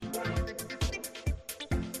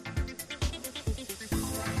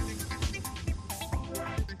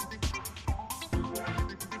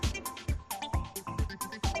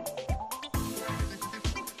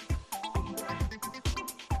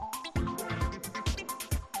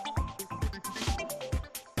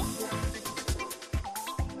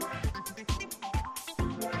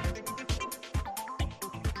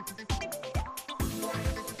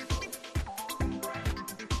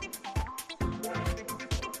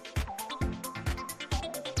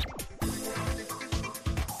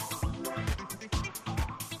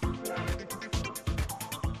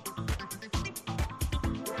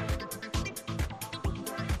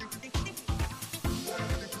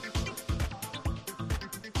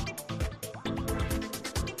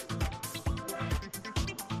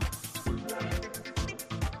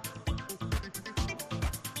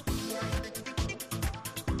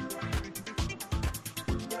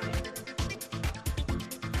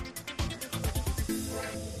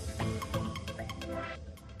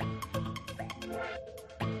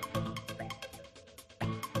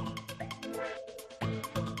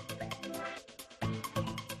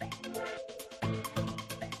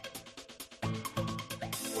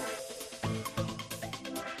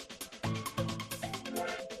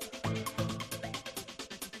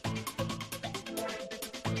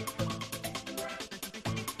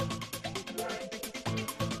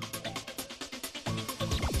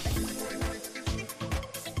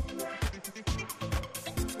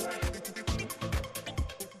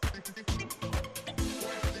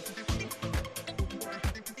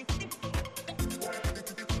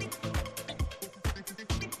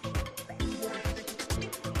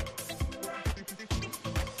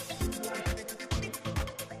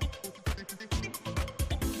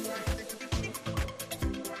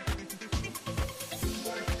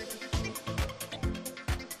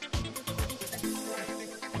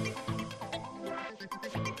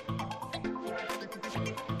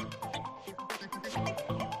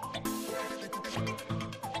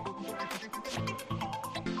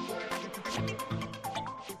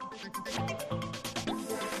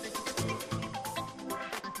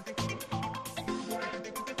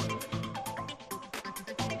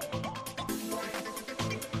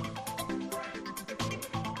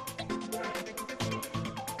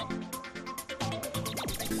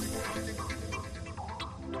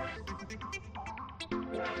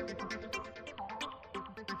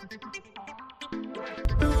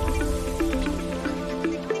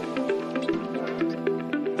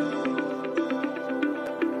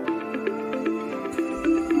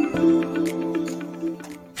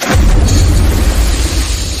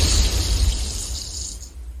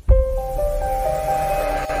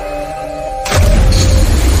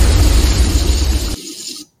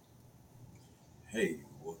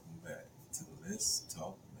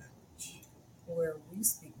where we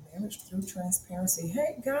speak marriage through transparency.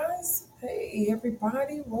 Hey guys, hey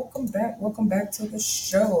everybody, welcome back to the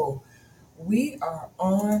show. We are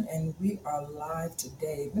on and we are live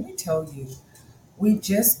today. Let me tell you, we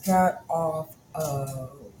just got off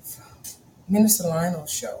of Minister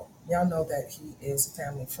Lionel's show. Y'all know that he is a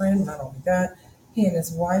family friend. Not only that, he and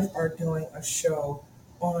his wife are doing a show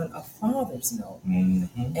on a father's note. And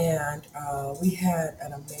we had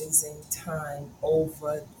an amazing time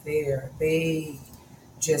over there. They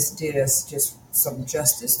just did us just some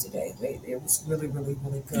justice today. It was really, really,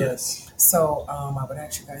 really good. Yes. So I would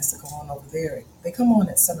ask you guys to go on over there. They come on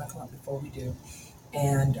at 7 o'clock before we do.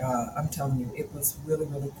 And I'm telling you, it was really,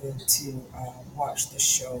 really good to watch the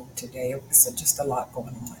show today. It was just a lot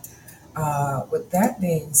going on. With that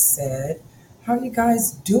being said, how are you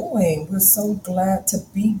guys doing? We're so glad to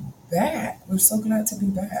be back. We're so glad to be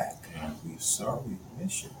back. And we sorry we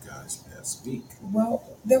missed you guys last week. Well,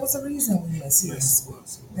 there was a reason we missed you. Yes, it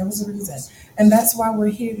was. There was a reason. And that's why we're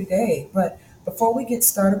here today. But before we get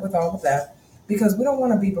started with all of that, because we don't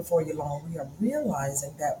want to be before you long, we are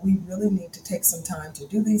realizing that we really need to take some time to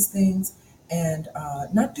do these things and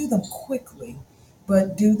not do them quickly,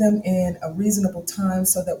 but do them in a reasonable time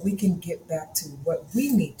so that we can get back to what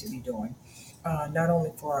we need to be doing, not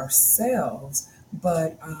only for ourselves,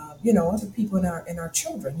 but other people in our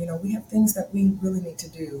children. We have things that we really need to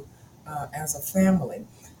do as a family.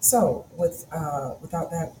 So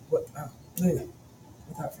without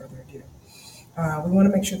further ado, we want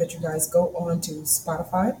to make sure that you guys go on to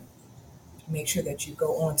Spotify. Make sure that you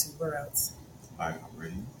go on to where else?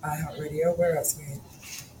 iHeartRadio. Where else, man?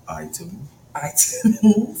 iTunes.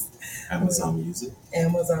 Amazon Music.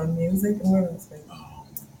 And where else, man?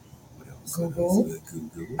 What else? Google.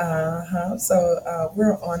 Google. So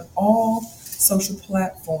we're on all social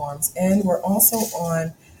platforms, and we're also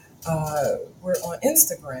on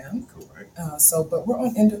Instagram. Correct. But we're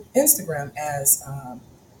on Instagram as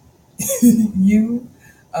you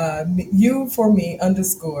for me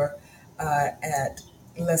underscore at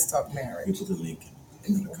Let's Talk Marriage. We'll put the link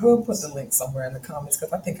We'll put the link somewhere in the comments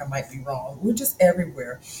because I think I might be wrong. We're just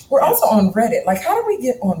everywhere. We're also on Reddit. Like, how did we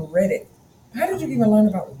get on Reddit? How did you even learn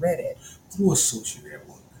about Reddit? Through a social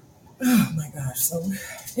network. Oh my gosh. So,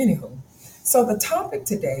 anywho. So the topic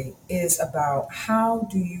today is about how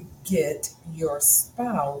do you get your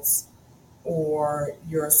spouse or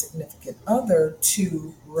your significant other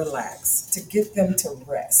to relax, to get them to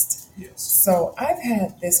rest. Yes. So I've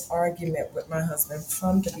had this argument with my husband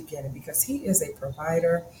from the beginning because he is a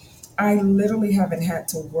provider. I literally haven't had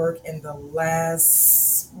to work in the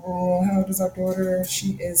last, how old is our daughter?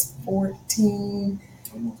 She is 14.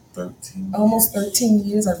 Almost 13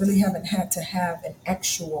 years. I really haven't had to have an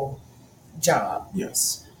actual job.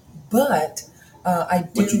 Yes. But I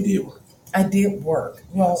do. But you did work. I did work.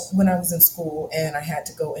 Well, Yes. when I was in school and I had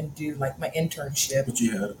to go and do like my internship. But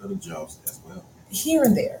you had other jobs as well. Here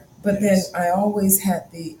and there. But Yes. then I always had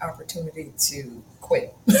the opportunity to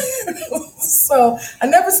quit. So I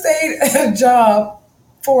never stayed at a job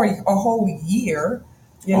for a whole year.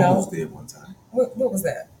 Almost did one time. What was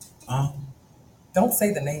that? Um, Don't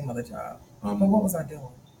say the name of the job. But um, what was I doing?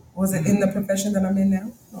 Was it in the profession that I'm in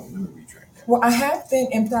now? no, let me retract that. Well, I have been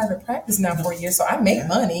in private practice now for a year, so I make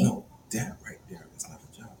money. No, that right there is not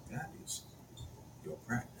a job. That is your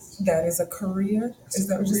practice. That is a career. That's Is a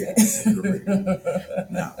that what career. you're That's a saying? career.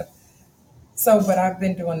 Now, But I've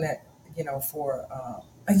been doing that, for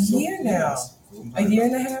a year now, yes, a year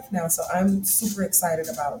and a half now. So I'm super excited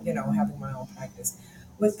about, having my own practice.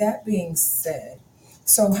 With that being said,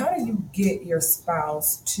 so how do you get your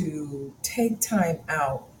spouse to take time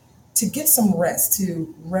out to get some rest,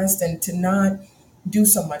 and to not do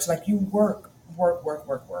so much? Like you work.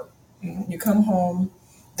 Mhm. You come home,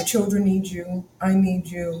 the children need you, I need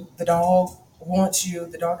you, the dog wants you,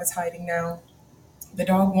 the dog is hiding now, the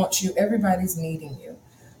dog wants you, everybody's needing you.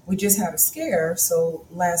 We just had a scare, so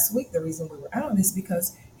last week the reason we were out is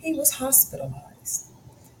because he was hospitalized.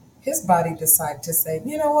 His body decided to say,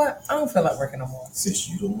 you know what, I don't feel like working no more. Since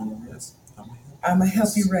you don't want to rest, I'm gonna help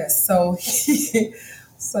you rest. So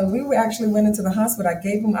so actually went into the hospital.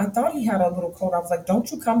 I thought he had a little cold. I was like, don't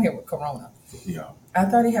you come here with corona. Yeah. I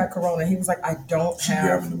thought he had corona. He was like, I don't She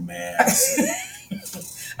have. grabbing the mask.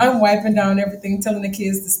 I'm wiping down everything, telling the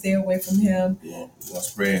kids to stay away from him. Well,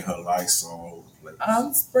 spraying her lights all over the place.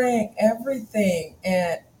 I'm spraying everything,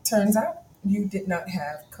 and turns out you did not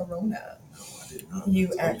have corona. No, I did not.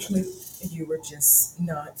 You were just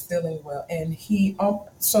not feeling well. And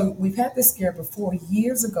so we've had this scare before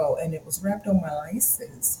years ago, and it was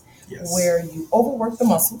rhabdomyolysis, Yes. where you overwork the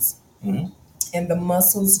muscles. Mhm. and the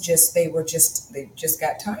muscles they just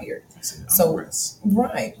got tired. I said, I'm So rest.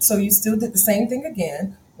 right, so you still did the same thing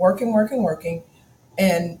again, working,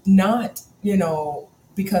 and not,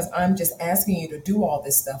 because I'm just asking you to do all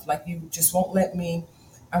this stuff, like you just won't let me.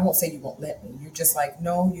 I won't say you won't let me. You're just like,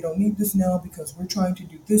 no, you don't need this now because we're trying to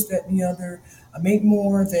do this, that, and the other. I make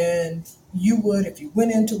more than you would if you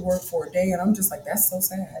went into work for a day. And I'm just like, that's so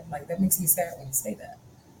sad. Like, that makes me sad when you say that.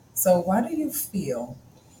 So, why do you feel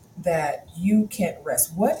that you can't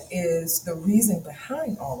rest? What is the reason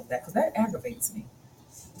behind all of that? Because that aggravates me.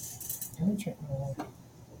 Let me check my water.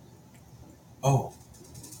 Oh,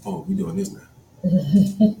 we doing this now.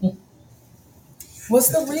 What's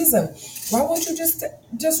the reason? Why won't you just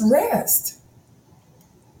rest?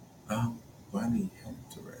 Well, I need help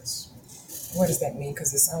to rest. What does that mean?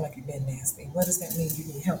 Because it sounds like you're being nasty. What does that mean? You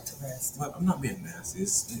need help to rest? Well, I'm not being nasty.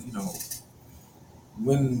 It's,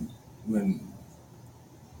 when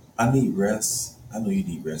I need rest, I know you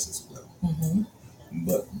need rest as well. Mm-hmm.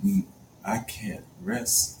 But I can't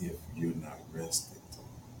rest if you're not rested.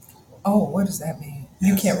 Oh, what does that mean?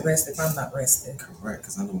 You Yes. can't rest if I'm not rested. Correct,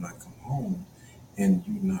 because I know when I come home and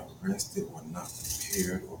you're not rested or not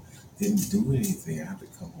prepared or didn't do anything, I have to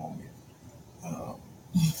come home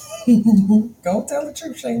and Don't tell the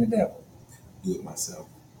truth, shame the devil. do it myself.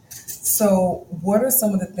 So, what are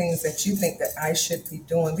some of the things that you think that I should be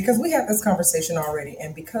doing? Because we had this conversation already,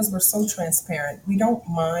 and because we're so transparent, we don't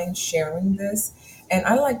mind sharing this. And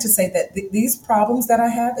I like to say that these problems that I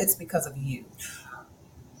have, it's because of you.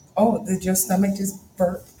 Oh, did your stomach just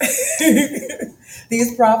burp?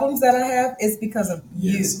 These problems that I have is because of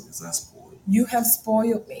you. Yes, because I spoiled. You have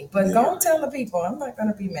spoiled me. But Yeah. go tell the people. I'm not going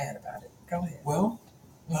to be mad about it. Go ahead. Well,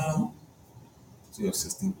 Mhm. so your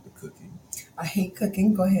assistant with the cooking. I hate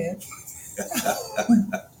cooking. Go ahead.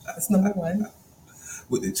 That's number one.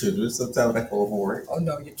 With the children, sometimes I go for it. Oh,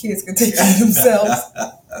 no, your kids can take care of themselves.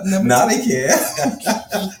 Number Now two. they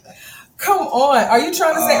can. Come on. Are you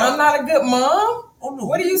trying to say I'm not a good mom? Oh no!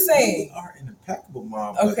 What are you saying? You are an impeccable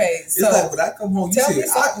mom. But Okay, it's so like when I come home, you tell me say,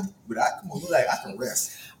 something. when I come home, you like I can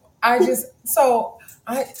rest.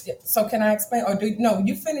 So can I explain or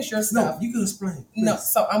you finish your stuff? No, you can explain. No, please.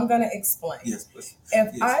 so I'm gonna explain. Yes, please.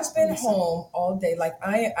 If Yes, I've explain been yourself. home all day, like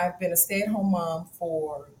I've been a stay-at-home mom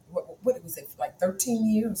for what was it, like 13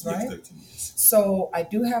 years, Yes, right? 13 years. So I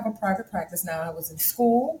do have a private practice now. I was in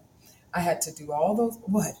school. I had to do all those.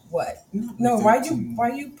 What? Not No, really 13. why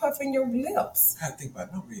you puffing your lips? I had to think about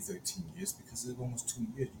it, not really 13 years because it was almost 2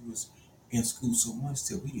 years. You was in school so much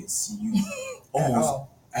that we didn't see you almost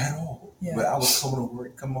at all. Yeah. But I was coming to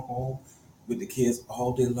work, coming home with the kids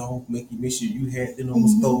all day long, make sure you had dinner on the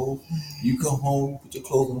Mhm. stove. You come home, put your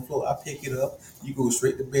clothes on the floor. I pick it up. You go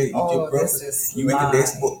straight to bed, eat your Oh, breakfast. this is You wake up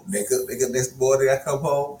lies. wake up next morning. I come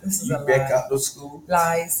home. This is You a back lie. out to school.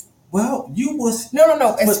 Lies. Well, you was No.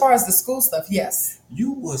 As But- far as the school stuff, yes.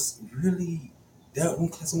 you was really that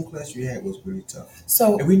some class you had was really tough,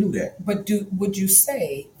 So, and we knew that. but would you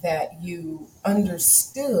say that you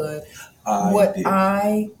understood I what did.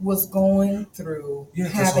 I was going through, Yeah,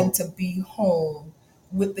 'cause having to be home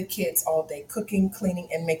with the kids all day, cooking, cleaning,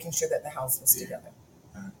 and making sure that the house was Yeah. together?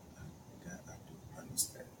 That I do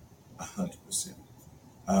understand. 100%.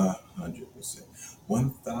 100%.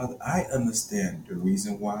 1,000. I understand the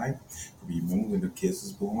reason why. Remember when the kids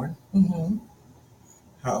was born? Mm-hmm.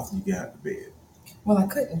 How often you got out of bed? Well, I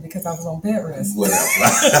couldn't because I was on bed rest. Whatever.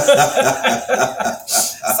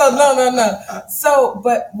 So no. So,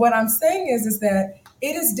 but what I'm saying is that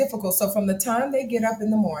it is difficult. So from the time they get up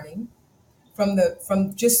in the morning,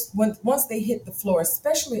 once they hit the floor,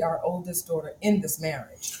 especially our oldest daughter in this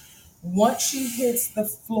marriage, once she hits the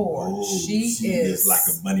floor, she is like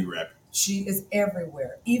a bunny rabbit. She is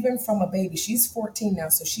everywhere, even from a baby. She's 14 now,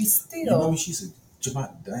 so she's still. You know when she used to jump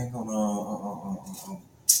out dang on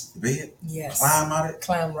the bed? Yes. Climb out it?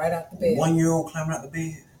 Climb right out the bed. 1-year-old climbing out the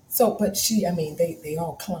bed? So, but they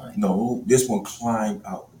all climb. No, this one climbed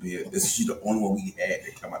out the bed. She's the only one we had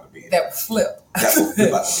that come out the bed. That would flip. That would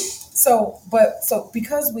flip out the bed. So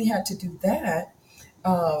because we had to do that,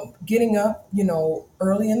 getting up,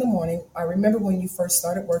 early in the morning. I remember when you first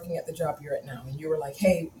started working at the job you're at now, and you were like,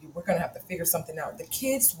 "Hey, we're gonna have to figure something out." The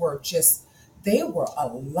kids they were a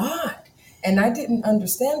lot, and I didn't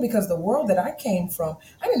understand because the world that I came from,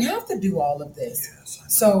 I didn't have to do all of this. Yes, I know.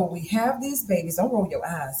 So we have these babies. Don't roll your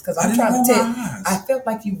eyes because I I'm didn't trying roll to tell my you. eyes. I felt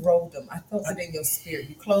like you rolled them. I felt it in your spirit.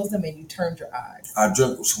 You closed them and you turned your eyes. I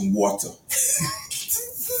drank some water.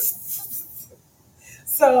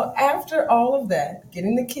 So after all of that,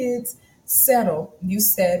 getting the kids settled,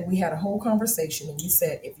 we had a whole conversation, and you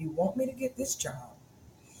said, if you want me to get this job,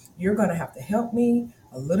 you're going to have to help me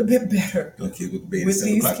a little bit better Your kids with the bed at with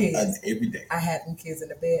 7 these o'clock kids. every day. I had them kids in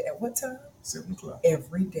the bed at what time? 7 o'clock.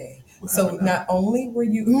 Every day. What So happened now? not only were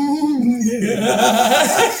you,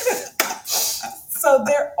 so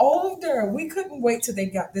they're older. We couldn't wait till they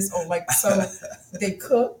got this old. Like, so they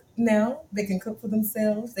cook now. They can cook for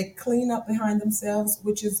themselves. They clean up behind themselves,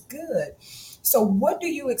 which is good. So what do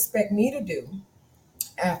you expect me to do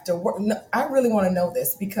after work? No, I really want to know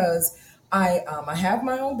this because I have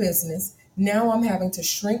my own business. Now I'm having to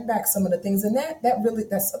shrink back some of the things, and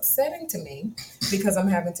that's upsetting to me because I'm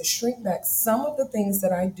having to shrink back some of the things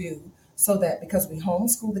that I do so that because we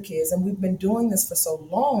homeschool the kids and we've been doing this for so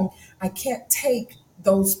long, I can't take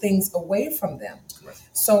those things away from them. Right.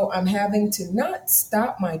 So I'm having to not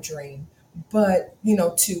stop my dream, but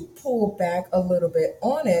to pull back a little bit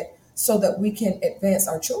on it so that we can advance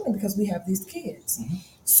our children because we have these kids. Mm-hmm.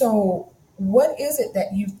 So what is it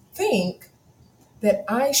that you think that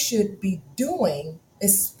I should be doing,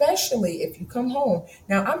 especially if you come home?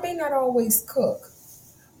 Now, I may not always cook,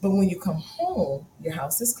 but when you come home, your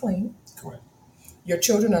house is clean. Correct. Your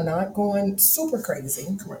children are not going super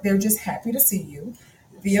crazy. Correct. They're just happy to see you.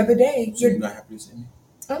 Yes. The other day, So you're not happy to see me?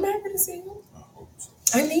 I'm happy to see you. I hope so.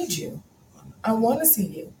 I need you. I want to see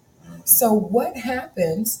you. Uh-huh. So what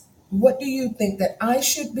happens? What do you think that I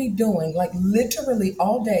should be doing, like literally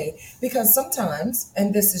all day? Because sometimes,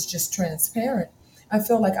 and this is just transparent, I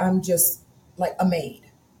feel like I'm just like a maid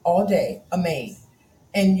all day, a maid.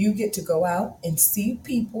 And you get to go out and see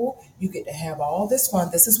people. You get to have all this fun.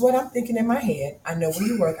 This is what I'm thinking in my head. I know where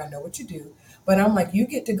you work. I know what you do. But I'm like, you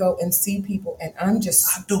get to go and see people, and I'm just.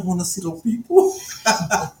 I don't want to see those people.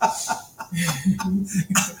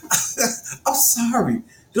 I'm sorry.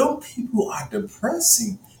 Those people are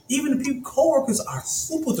depressing. Even the people, coworkers are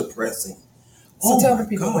super depressing. So tell the my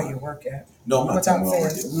people God. where you work at. No, I'm not Without telling them where I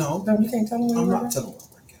work saying- at. No, No, you can't tell them where I'm you work not at? telling them where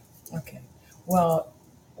I work at. Okay. Well,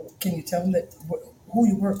 can you tell them that who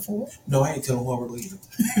you work for? No, I ain't telling who I work with either.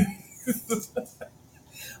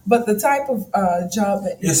 But the type of job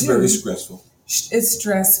that you It's do, very stressful. it's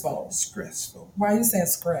stressful. Stressful. Why are you saying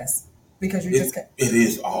stress? Because you just can't. It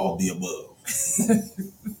is all the above.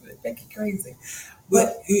 Make it crazy.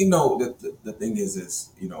 But the thing is,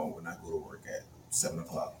 when I go to work at 7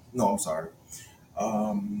 o'clock. No, I'm sorry.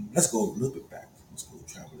 Let's go a little bit back. Let's go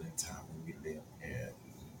travel in time when we live in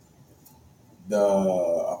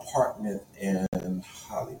the apartment in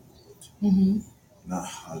Hollywood, Mm-hmm. not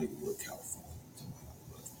Hollywood, California.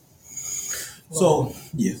 So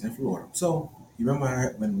yes, in Florida. So you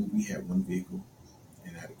remember when we had one vehicle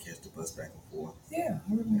and I had to catch the bus back and forth, Yeah,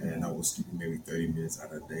 I remember. and I was sleeping maybe 30 minutes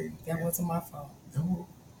out of the day. That wasn't my fault.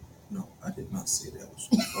 No, I did not say that was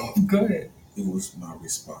your fault. Good. It was my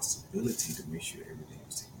responsibility to make sure everything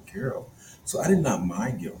was taken care of. So I did not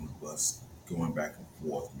mind getting on the bus, going back and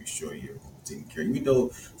forth, to make sure everything was taken care of. Even though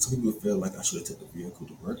some people feel like I should have took the vehicle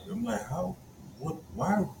to work, I'm like, how? What?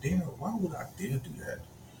 Why would I dare do that?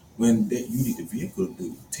 When that you need the vehicle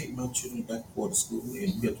to take my children back and forth to school,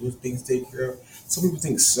 and you got those things taken care of. Some people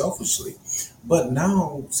think selfishly, but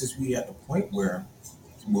now since we at the point where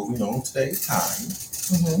moving on today's time,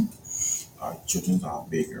 Mm-hmm. our children are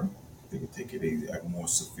bigger. They can take it easy, like more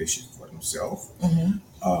sufficient for themselves.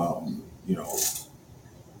 Mm-hmm. You know,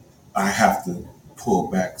 I have to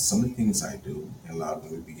pull back some of the things I do and allow them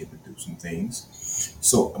to begin to do some things.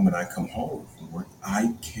 So when I come home from work,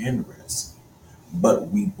 I can rest, but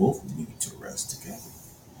we both need to rest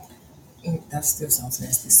together. That still sounds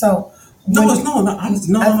nasty. So No, when it's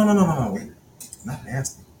you- no. Wait. Not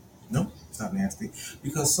nasty. No, it's not nasty.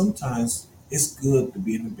 Because sometimes it's good to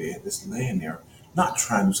be in the bed, just laying there, not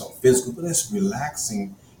trying to do something physical, but it's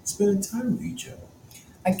relaxing, spending time with each other.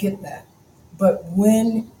 I get that, but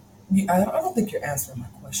I don't think you're answering my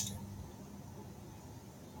question.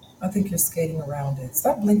 I think you're skating around it.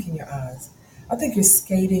 Stop blinking your eyes. I think you're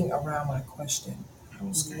skating around my question. I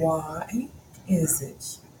don't skate. Why is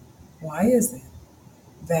it? Why is it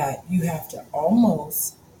that you have to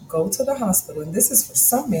almost go to the hospital? And this is for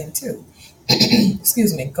some men too.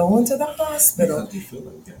 Excuse me. Go into the hospital. Because we feel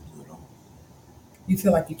like we got to do it all. You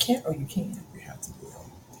feel like you can't or you can. We have to do it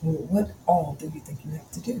all. Well, what all do you think you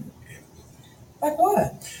have to do? Everything. Like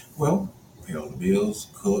what? Well, pay all the bills,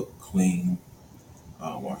 cook, clean,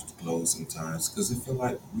 wash the clothes sometimes, because I feel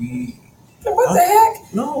like What the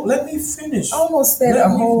heck? No, let me finish. I almost said Let a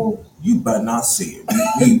me- whole. You better not say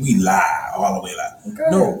it. We lie all the way lie. Go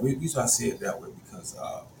No, ahead. the reason I say it that way because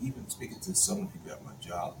even speaking to some people at my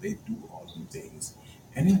job, they do all of them things.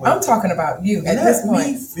 Anyway, I'm talking about you at let this me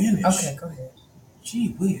point. finish. Okay, go ahead.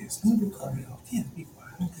 Gee whiz, let me cut me off. Yeah, be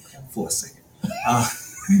quiet for a second. I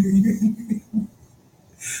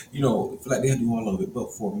feel like they do all of it,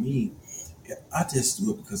 but for me, I just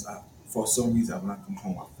do it because for some reason, when I come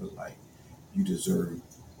home, I feel like you deserve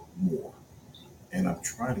more, and I'm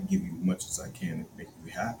trying to give you as much as I can to make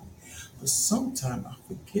you happy. But sometimes I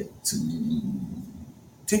forget to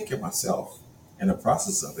take care of myself in the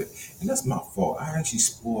process of it, and that's my fault. I actually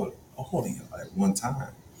spoiled all of y'all at one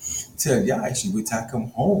time. Tell y'all actually wait till I come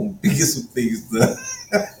home to get some things done.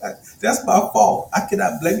 That's my fault. I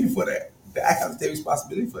cannot blame you for that. I have to take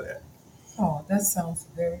responsibility for that. Oh, that sounds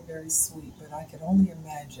very, very sweet, but I can only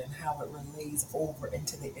imagine how it relays over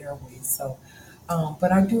into the airways. So,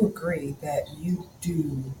 but I do agree that you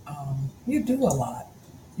do a lot.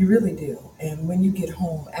 You really do. And when you get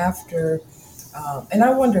home after, and I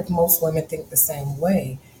wonder if most women think the same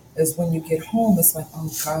way, is when you get home, it's like,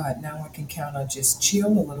 oh God, now I can kind of just chill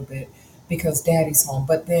a little bit because daddy's home.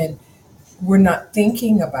 But then we're not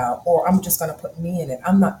thinking about, or I'm just going to put me in it.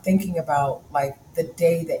 I'm not thinking about like the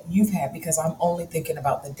day that you've had because I'm only thinking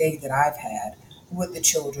about the day that I've had with the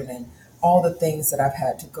children and all the things that I've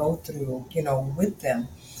had to go through, with them,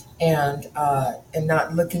 and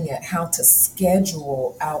not looking at how to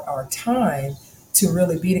schedule out our time to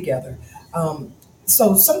really be together.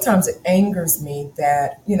 So sometimes it angers me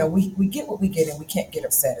that we get what we get and we can't get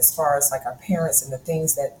upset as far as like our parents and the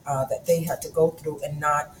things that they had to go through and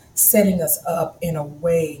not setting us up in a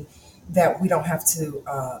way that we don't have to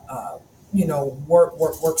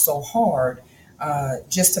work so hard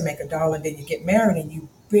just to make a dollar, and then you get married and you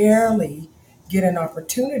barely get an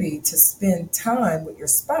opportunity to spend time with your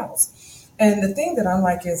spouse. And the thing that I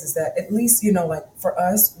like is that at least, like for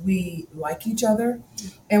us, we like each other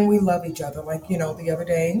and we love each other. Like, the other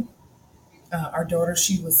day, our daughter,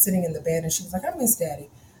 she was sitting in the bed and she was like, I miss daddy.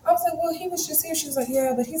 I was like, well, he was just here. She was like,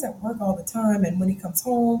 yeah, but he's at work all the time. And when he comes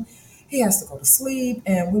home, he has to go to sleep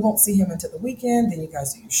and we won't see him until the weekend. Then you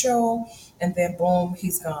guys do your show and then boom,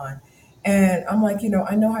 he's gone. And I'm like,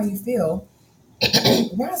 I know how you feel.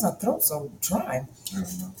 Why is our throat so dry? I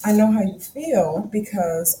don't know. I know how you feel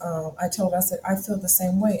because I told her, I said, I feel the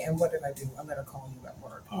same way. And what did I do? I let her call you at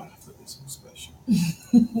work. Oh, I feel this so special.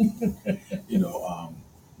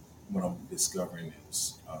 What I'm discovering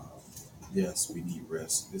is, yes, we need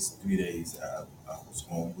rest. This 3 days I was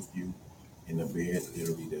home with you in the bed,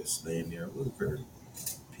 literally just laying there. It was very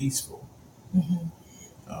peaceful. Hmm.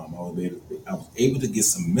 I was able to get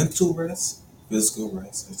some mental rest, physical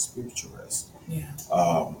rest, and spiritual rest. Yeah.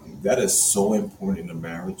 That is so important in a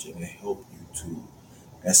marriage, and it helps you to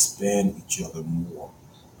expand each other more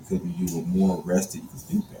because when you were more rested, you can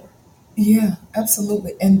think better. Yeah,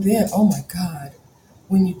 absolutely. And then, oh my God,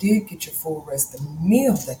 when you did get your full rest, the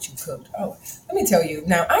meal that you cooked. Oh, let me tell you,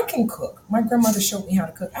 now I can cook. My grandmother showed me how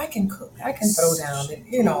to cook. I can cook. I can throw down.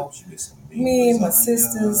 She And, told you some mean me and my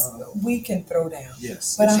sisters, lasagna. we can throw down.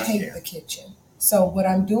 Yes, But I yes, I hate can. the kitchen. So what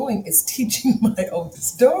I'm doing is teaching my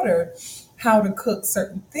oldest daughter how to cook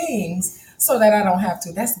certain things so that I don't have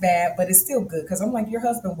to. That's bad, but it's still good because I'm like, your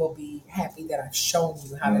husband will be happy that I've shown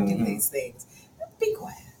you how to do Hmm. these things. Be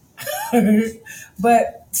quiet.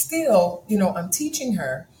 But still, I'm teaching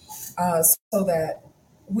her so that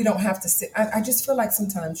we don't have to sit. I just feel like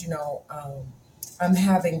sometimes, I'm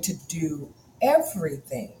having to do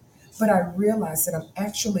everything, but I realize that I'm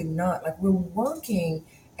actually not. Like we're working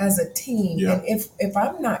as a team, Yeah, and if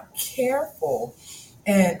I'm not careful,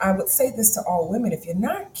 and I would say this to all women, if you're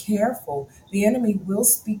not careful, the enemy will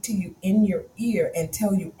speak to you in your ear and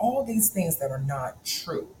tell you all these things that are not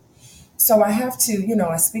true. So I have to,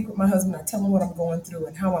 I speak with my husband, I tell him what I'm going through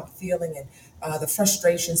and how I'm feeling and the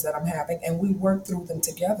frustrations that I'm having, and we work through them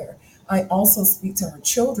together. I also speak to our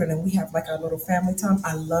children, and we have like our little family time.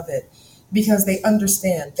 I love it because they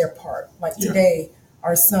understand their part. Like yeah. today,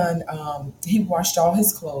 our son, he washed all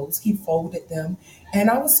his clothes, he folded them, and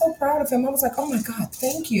I was so proud of him. I was like, oh my God,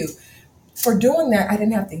 thank you for doing that. I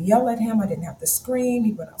didn't have to yell at him. I didn't have to scream.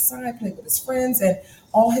 He went outside, played with his friends, and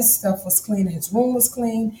all his stuff was clean. His room was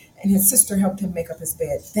clean, and his sister helped him make up his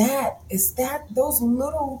bed. Those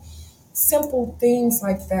little simple things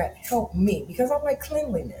like that help me because I like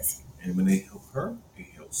cleanliness. And when they help her, it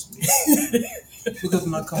helps me. Because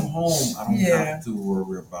when I come home, I don't Yeah. have to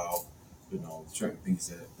worry about, certain things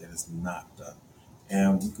that is not done.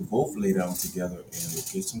 And we could both lay down together and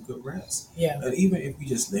get some good rest. Yeah. And even if we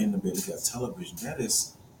just lay in the bed and got television, that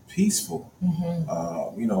is peaceful. Hmm.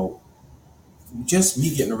 Just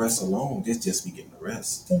me getting the rest alone, that's just me getting the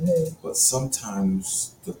rest. Hmm. But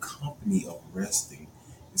sometimes the company of resting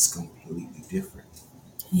is completely different.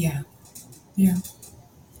 Yeah. Yeah.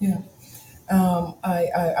 Yeah.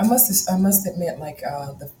 I must admit, like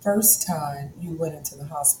the first time you went into the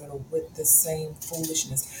hospital with the same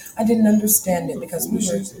foolishness, I didn't It understand it wasn't because we were,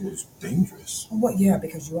 foolishness. It was dangerous. what, yeah,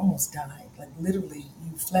 because you almost died. Like literally,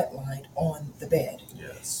 you flatlined on the bed.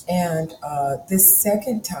 Yes. And this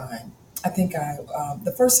second time, I think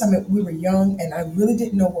the first time we were young and I really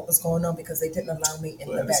didn't know what was going on because they didn't allow me in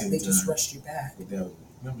But the at the back. same They just time, rushed you back. but that,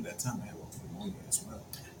 remember that time I had one pneumonia as well.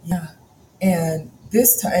 Yeah. And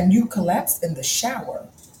this time, and you collapsed in the shower.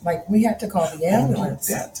 Like we had to call the Oh no, ambulance.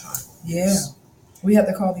 that time. Yeah. We had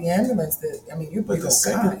to call the ambulance. That I mean, you're a But big the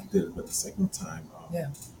old guy. but the second time, Yeah.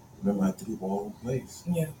 remember I threw the ball in place.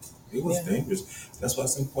 Yeah. It was Yeah. dangerous. That's why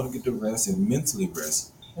it's important to get the rest and mentally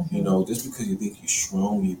rest. You Hmm. know, just because you think you're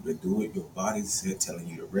strong, you've been doing it, your body's said telling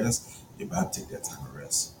you to rest, you're about to take that time to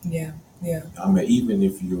rest. Yeah. Yeah. I mean, even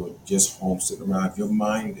if you're just home sitting around, if your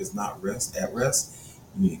mind is not at rest,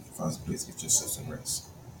 you need to find some place to get yourself some rest.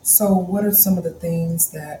 So, what are some of the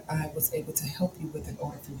things that I was able to help you with in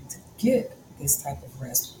order for you to get this type of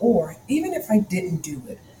rest? Or even if I didn't do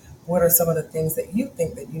it, what are some of the things that you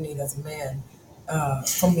think that you need as a man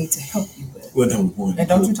for me to help you with? Well, number one, And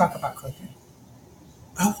don't you talk about cooking.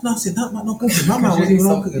 I was not saying not my no cooking. My Because mind wasn't even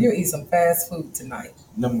on cooking. you eat some fast food tonight.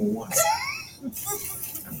 Number one,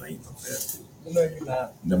 I'm not eating no fast food. No, you're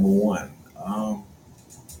not. Number one,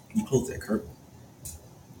 you close that curtain.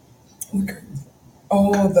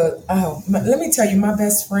 Oh, let me tell you, my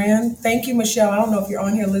best friend, thank you, Michelle. I don't know if you're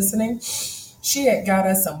on here listening. She had got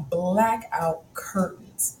us some blackout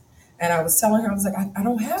curtains. And I was telling her, I was like, I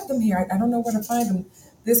don't have them here. I don't know where to find them.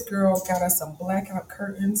 This girl got us some blackout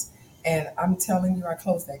curtains. And I'm telling you, I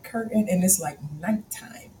closed that curtain and it's like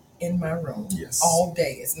nighttime in my room. Yes. All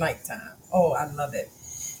day. It's nighttime. Oh, I love it.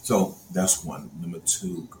 So that's one. Number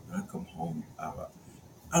two, when I come home,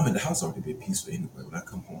 I'm in the house already be peaceful anyway. When I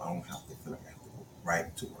come home, I don't have to feel like I have to go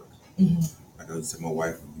right to work. Hmm. Like I was telling my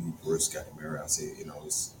wife when we first got married, I said,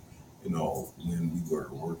 when we were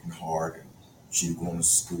working hard and she was going to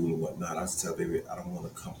school and whatnot, I used to tell baby, I don't want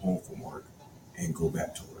to come home from work and go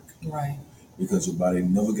back to work. Right. Because your body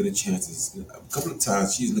never get a chance. A couple of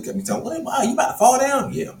times she's looking at me telling, "Well, Ma, you about to fall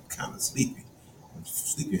down?" Yeah, I'm kind of sleepy. I'm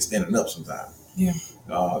sleepy and standing up sometimes. Yeah.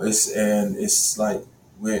 It's like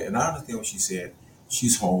and I understand what she said.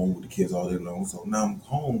 She's home with the kids all day long. So now I'm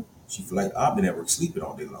home. She feel like I've been at work sleeping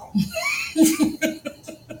all day long.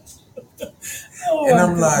 Oh, And my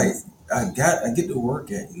I'm like, goodness. I get to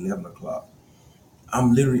work at 11 o'clock.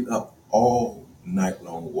 I'm literally up all night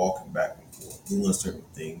long, walking back and forth, doing certain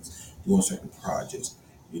things, doing certain projects,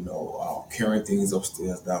 carrying things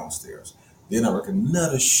upstairs, downstairs. Then I work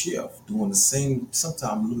another shift, doing the same,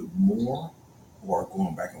 sometimes a little bit more, or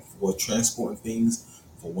going back and forth, transporting things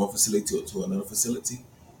from one facility to another facility.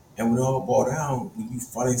 And when it all boil down, when you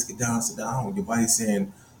finally get down, sit down, your body's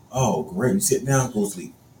saying, "Oh, great, you sit down, go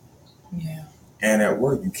sleep." Yeah. And at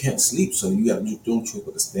work, you can't sleep, so you got to do choice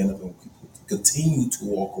but to stand up and continue to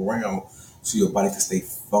walk around so your body can stay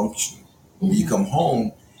functioning. When you Mhm. come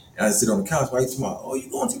home and I sit on the couch, why you talking about, "Oh, you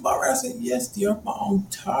going to see about rest?" I said, "Yes, dear, I'm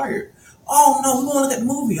tired." "Oh, no, we want to look at the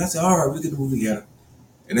movie." I said, "All right, we'll look at the movie together."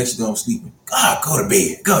 And then she know I'm sleeping. "God, go to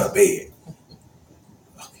bed, go to bed."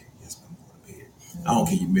 Okay, yes, I'm going to bed. I don't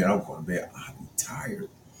care you mad, I'm going to bed. I'll be tired.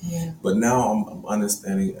 Yeah. But now I'm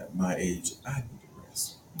understanding at my age, I need to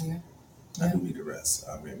rest. Yeah. I Yeah. do need to rest.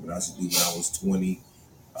 I mean, when I used to do when I was 20,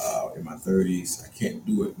 in my 30s, I can't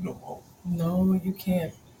do it no more. No, you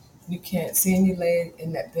can't. You can't. Seeing you lay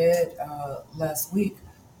in that bed last week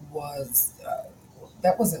was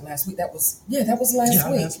that wasn't last week. That was last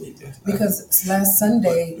week. Last week. Yes, Because last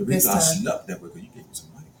Sunday, but the this reason I time, slept that way because you gave me some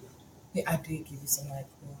money. yeah, I did give you some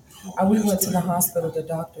NyQuil. Oh, We that's went to the good. hospital. The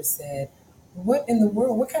doctor said, "What in the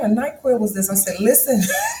world? What kind of NyQuil was this?" I said, "Listen,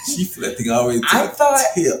 She flipped the already I thought,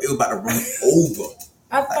 it was about to run over.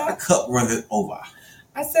 I Like the thought, cup running over.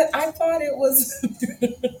 I said, I thought it was,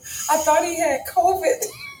 I thought he had COVID."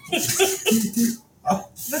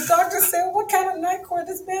 The doctor said, "What kind of NyQuil?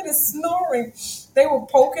 This man is snoring." They were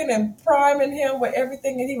poking and priming him with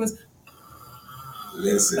everything, and he was,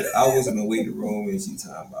 Listen, I was in the waiting room and she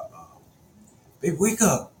talking about, "Baby, wake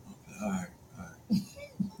up." All right, all right.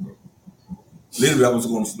 Literally, I was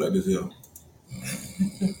going to sleep like this here.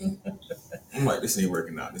 I'm like, this ain't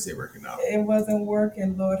working out. This ain't working out. it wasn't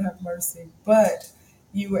working, Lord have mercy. But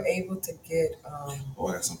you were able to get, Oh,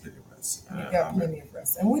 I got some plenty of rest. you got plenty of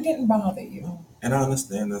rest. And we didn't bother you. And I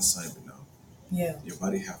understand that side, but no. Yeah. Your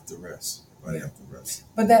body have to rest. Your body have to rest.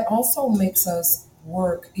 But that also makes us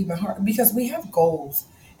work even harder because we have goals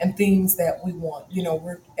and things that we want.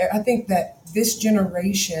 I think that this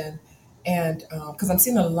generation, and because I'm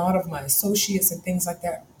seeing a lot of my associates and things like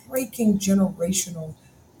that, breaking generational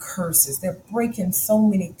curses. They're breaking so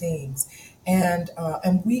many things, and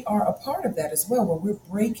we are a part of that as well, where we're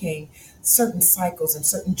breaking certain cycles and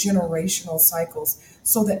certain generational cycles,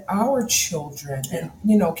 so that our children Yeah.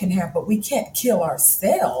 and can have. But we can't kill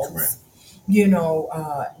ourselves, Correct.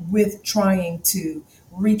 with trying to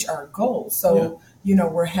reach our goals. So,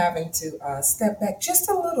 we're having to step back just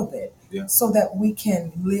a little bit Yeah. so that we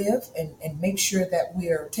can live and make sure that we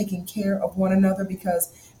are taking care of one another. Because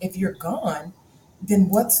if you're gone, then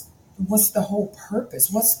what's the whole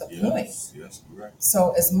purpose? What's the point? Yes. Yes. You're right.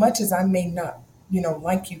 So as much as I may not,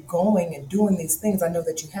 like you going and doing these things, I know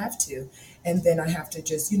that you have to. And then I have to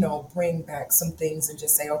just, bring back some things and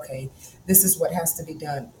just say, okay, this is what has to be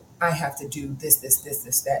done. I have to do this,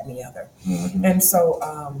 that, and the other. Mm-hmm. And so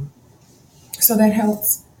that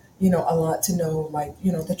helps, a lot to know, like,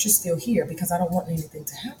 that you're still here, because I don't want anything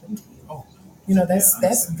to happen to you. Oh, That's yeah, I that's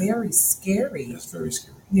understand. very scary. That's very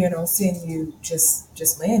scary. Seeing you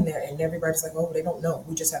just laying there, and everybody's like, oh, they don't know.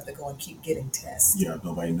 We just have to go and keep getting tests. Yeah,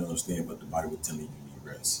 nobody understands, but the body will tell you need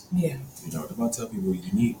rest. Yeah. The Bible tell people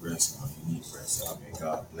you need rest. You need rest. I mean,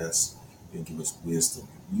 God bless and give us wisdom.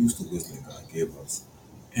 Use the wisdom God gave us,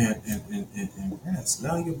 and rest.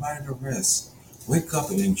 Allow your body to rest. Wake up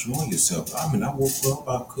and enjoy yourself. I mean, I woke up.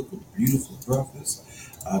 I cooked a beautiful breakfast.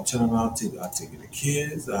 I turn around, I take the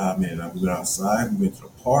kids. I mean, we went outside. We went to the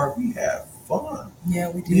park. We had fun. Yeah,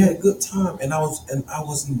 we We had a did. good time, and I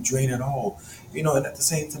wasn't drained at all. And at the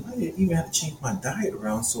same time, I didn't even have to change my diet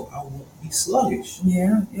around so I won't be sluggish.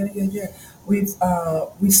 Yeah. We've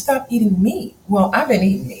stopped eating meat. Well, I've been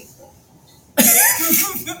eating meat,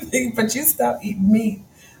 but you stopped eating meat.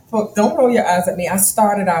 Don't roll your eyes at me. I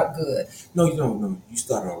started out good. No, you don't. No, you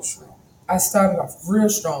started off strong. I started off real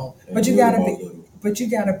strong, And but you little gotta by be, little. but you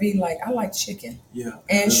gotta be like, I like chicken Yeah.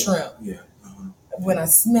 and shrimp. Yeah. Uh-huh. When I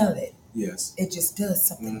smell it, Yes. it just does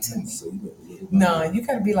something to me. So you went a little by Nah, little. you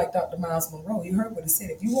gotta be like Dr. Miles Monroe. You heard what he said.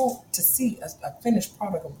 If you want to see a finished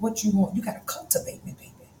product of what you want, you gotta cultivate me,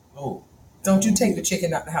 baby. Oh. Don't you take the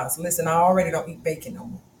chicken out the house. Listen, I already don't eat bacon no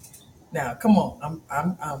more. Now, come on.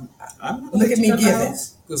 I'm not Look at me giving.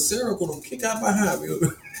 because Sarah gonna kick out behind me.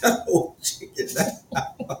 Oh, chicken.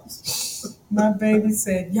 My baby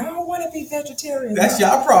said, y'all want to be vegetarians. That's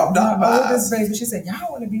y'all problem, not My mine. oldest baby, she said,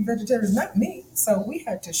 y'all want to be vegetarians, not me. So we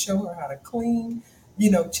had to show her how to clean,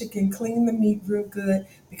 chicken, clean the meat real good,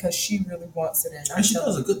 because she really wants it. And she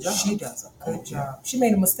does a good job. She does a good Oh, job. She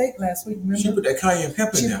made a mistake last week, remember? She put that cayenne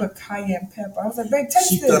pepper She in there. put cayenne pepper. I was like, babe, taste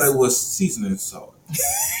She this. thought it was seasoning salt.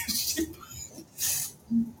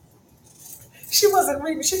 She wasn't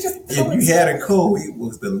reading. She just. If you had a cold, it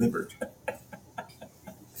was delivered.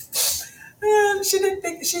 Man, she didn't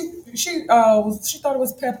think she thought it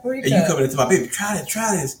was paprika. And you coming into my baby, try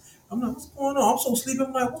this. I'm like, what's going on? I'm so sleepy.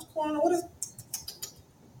 I'm like, what's going on? What is?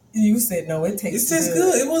 You said no. It It tastes tastes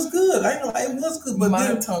good. It was good. I know it was good, but My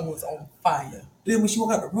then tongue was on fire. when she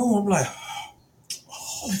walked out the room, I'm like,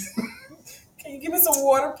 Can you give me some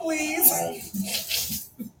water, please?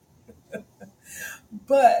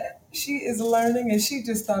 But she is learning, and she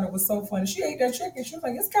just thought it was so funny. She ate that chicken. She was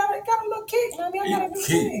like, it got a little kick, mommy. I got a new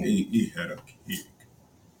thing. He had a kick.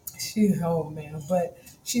 Man, but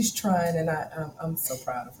she's trying, and I'm so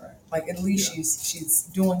proud of her. Like, at least Yeah. she's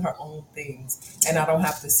doing her own things, and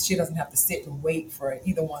she doesn't have to sit and wait for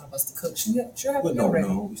either one of us to cook. She'll have But to be ready.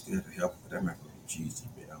 no, we still have to help with that macaroni and cheese. You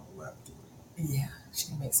made. I don't have to do it. Yeah, she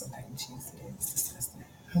makes some mac and cheese today. It's disgusting.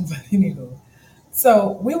 But anywho,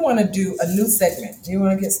 so we want to do a new segment. Do you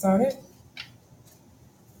want to get started?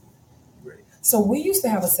 Great. So we used to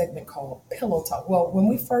have a segment called Pillow Talk. Well, when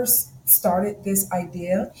we first started this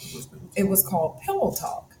idea, it was called Pillow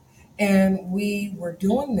Talk, and we were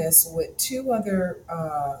doing this with two other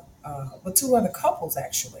couples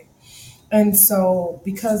actually. And so,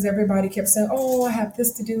 because everybody kept saying, "Oh, I have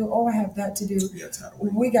this to do. Oh, I have that to do," We got tired of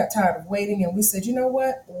waiting. we got tired of waiting, and we said, "You know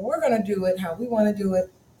what? We're gonna do it how we want to do it."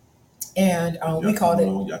 And we called it,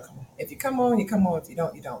 Y'all come on. "If you come on, you come on. If you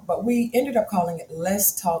don't, you don't." But we ended up calling it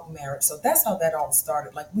 "Let's Talk Marriage." So that's how that all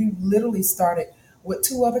started. Like, we literally started with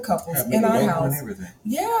two other couples Have in a our logo house. and everything.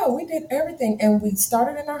 Yeah, we did everything, and we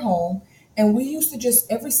started in our home, and we used to just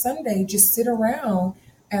every Sunday just sit around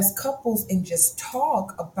as couples and just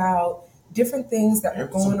talk about different things that were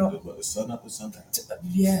going on. But the sun up and sundown.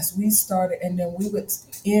 Yes, we started, and then we would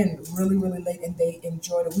end really, really late, and they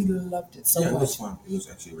enjoyed it. We loved it so Yeah, it much. was fun. It was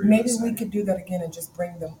actually really Maybe we exciting. could do that again and just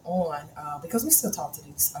bring them on, because we still talk to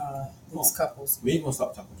these couples. We ain't gonna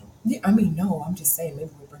stop talking to them. Yeah, I mean, no, I'm just saying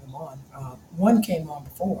maybe we'll bring them on. One came on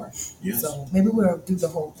before, Yes. so maybe we'll do the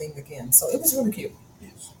whole thing again. So it was really cute.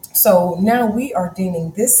 Yes. So now we are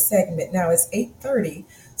deeming this segment. Now it's 8:30,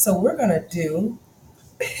 so we're gonna do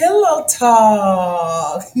Pillow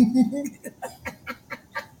talk.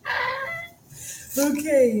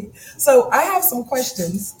 Okay, so I have some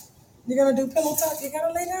questions. You're gonna do pillow talk. You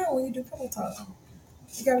gotta lay down when you do pillow talk.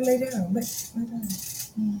 You gotta lay down. Lay down.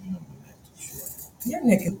 Your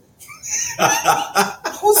neck is.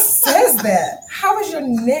 Who says that? How is your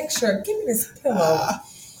neck short? Give me this pillow.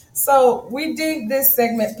 So we did this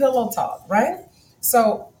segment, pillow talk, right?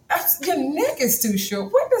 So your neck is too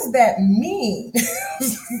short. What does that mean?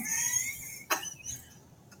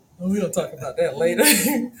 We'll talk about that later.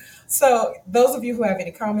 So those of you who have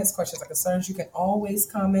any comments, questions, or concerns, you can always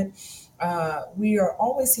comment. We are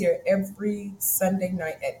always here every Sunday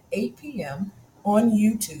night at 8 p.m. on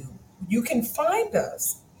YouTube. You can find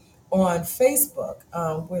us on Facebook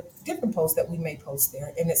with different posts that we may post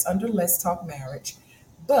there, and it's under Let's Talk Marriage.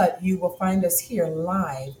 But you will find us here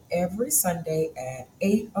live every Sunday at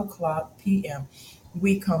 8 o'clock p.m.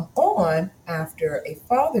 We come on after a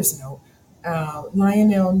Father's Note.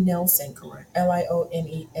 Lionel Nelson, Correct. Lionel.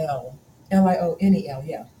 Lionel,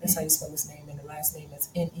 yeah. That's how you spell his name, and the last name is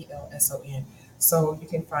Nelson. So you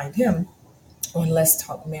can find him on Let's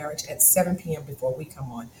Talk Marriage at 7 p.m. before we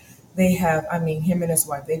come on. They have, I mean, him and his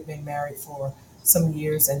wife, they've been married for some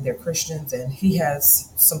years and they're Christians, and he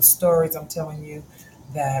has some stories, I'm telling you,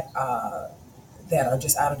 that are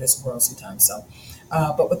just out of this world sometimes. So,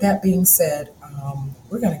 but with that being said,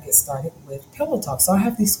 we're going to get started with Pillow Talk. So I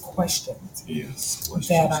have these questions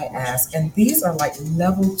that I ask, and these are like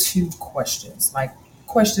level 2 questions, like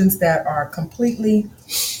questions that are completely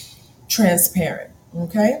transparent.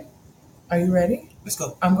 Okay, are you ready? Let's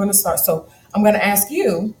go. I'm going to start. So I'm going to ask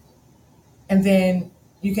you, and then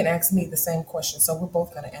you can ask me the same question. So we're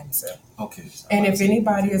both going to answer. Okay. And if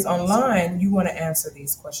anybody is online, you want to answer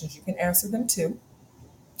these questions, you can answer them too.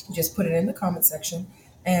 Just put it in the comment section,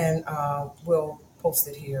 and we'll post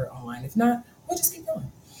it here online. If not, we'll just keep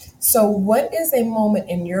going. So, what is a moment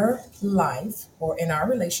in your life or in our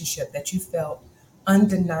relationship that you felt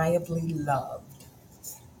undeniably loved?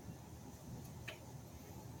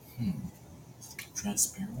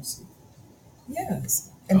 Transparency. Yes.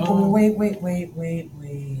 And wait.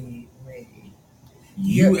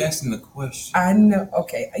 You asking the question. I know.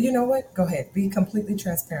 Okay. You know what? Go ahead. Be completely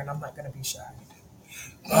transparent. I'm not going to be shy.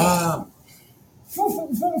 Go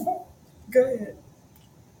ahead.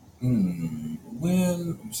 When,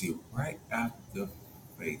 let me see, right after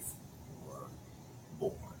Faith were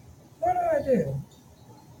born. What do I do?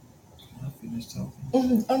 Can I finish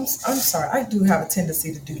talking? I'm sorry. I do have a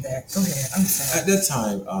tendency to do that. Go ahead. I'm sorry. At that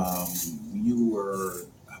time, you were,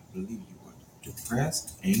 I believe you were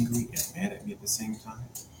depressed, angry, and mad at me at the same time.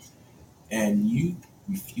 And you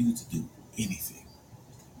refused to do anything.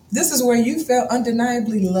 This is where you felt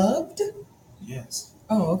undeniably loved? Yes.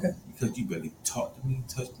 Oh, okay. Because you barely talked to me,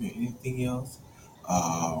 touched me, or anything else.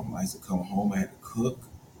 I used to come home, I had to cook.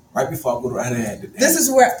 Right before I go to I had to. This is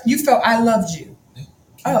where you felt I loved you.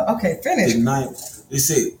 Oh, okay. Finish. The night, they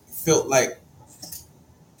say, felt like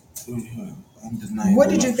undeniable. What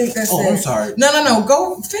did you think that said? Oh, I'm sorry. No.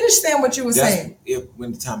 Go finish saying what you were saying.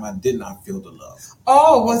 When the time I did not feel the love.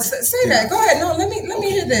 Oh, well, say that. Go ahead. No, let me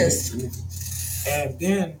hear this. And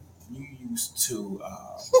then you used to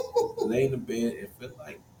lay in the bed and feel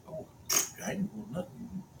like, oh, I ain't doing nothing.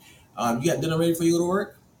 You got dinner ready for you to go to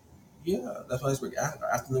work? Yeah, that's why it's work.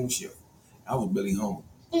 Afternoon shift. I was barely home.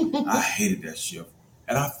 I hated that shift.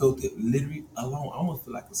 And I felt it literally alone. I almost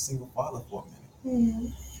feel like a single father for a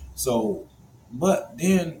minute. So, but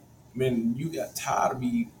then when you got tired of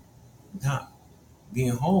me not being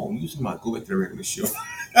home, you just might go back to the regular shift.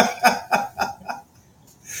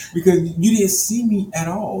 Because you didn't see me at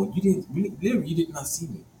all. You did not see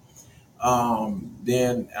me.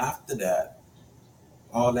 Then after that,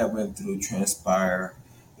 all that went through transpire.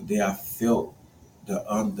 The day I felt the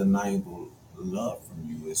undeniable love from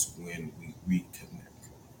you is when we reconnect.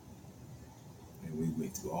 And we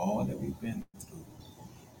went through all that we've been through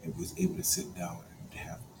and was able to sit down and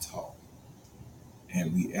have a talk.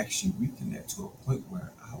 And we actually reconnect to a point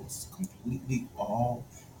where I was completely all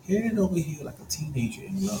head over here like a teenager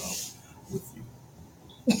in love with you.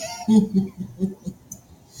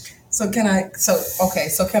 So can I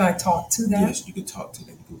talk to that? Yes, you can talk to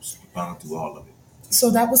that. You can respond to all of it. So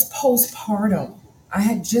that was postpartum. I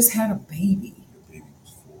had just had a baby. Your baby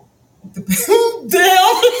was 4.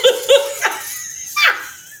 Damn.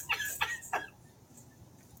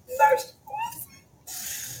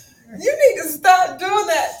 You need to stop doing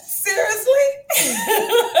that. Seriously?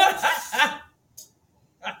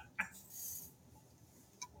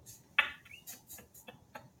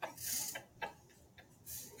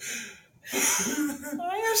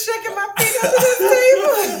 I am shaking my feet under this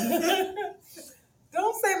table.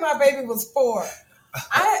 Don't my baby was 4.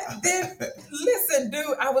 I then listen,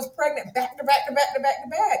 dude. I was pregnant back to back to back to back to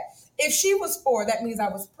back. If she was 4, that means I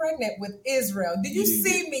was pregnant with Israel. Did you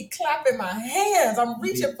see me clapping my hands? I'm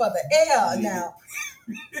reaching for the air now.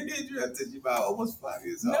 You have to you about almost 5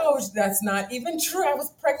 years old. No, that's not even true. I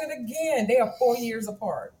was pregnant again. They are 4 years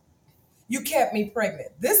apart. You kept me pregnant.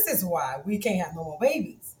 This is why we can't have no more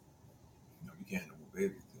babies. No, you can't have no more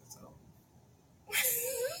babies. So.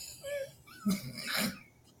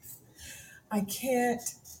 I can't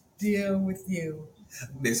deal with you.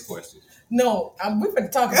 Next question. No, we're going to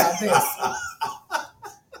talk about this.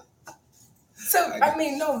 So, I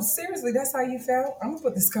mean, no, seriously, that's how you felt? I'm going to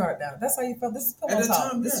put this card down. That's how you felt? This is Pillow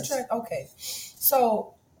Talk. This is track. Okay.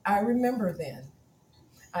 So, I remember then,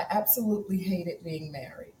 I absolutely hated being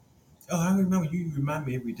married. Oh, I remember. You remind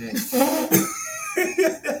me every day.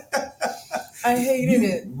 I hated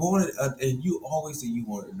it. And you always say you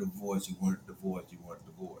wanted a divorce. You wanted a divorce. You wanted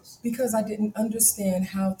a divorce. Because I didn't understand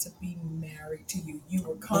how to be married to you. You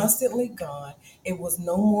were constantly gone. It was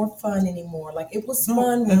no more fun anymore. Like, it was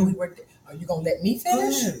fun when we were... Are you going to let me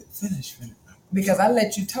finish? Go ahead. Finish. Because I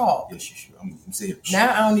let you talk. Yes, you should. I'm saying.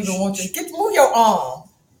 Now I don't even want you to move your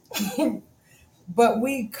arm. But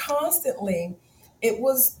we constantly... It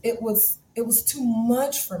was too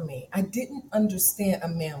much for me. I didn't understand a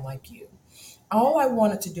man like you. All I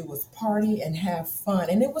wanted to do was party and have fun.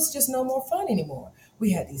 And it was just no more fun anymore.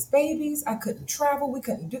 We had these babies. I couldn't travel. We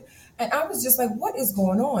couldn't do. And I was just like, what is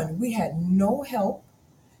going on? We had no help.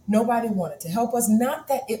 Nobody wanted to help us. Not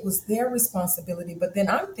that it was their responsibility, but then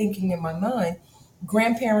I'm thinking in my mind,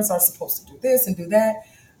 grandparents are supposed to do this and do that.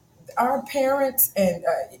 Our parents and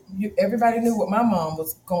everybody knew what my mom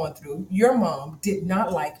was going through. Your mom did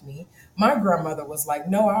not like me. My grandmother was like,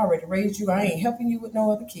 no, I already raised you. I ain't helping you with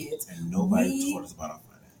no other kids. And nobody taught us about our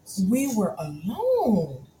finance. We were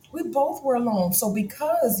alone. We both were alone. So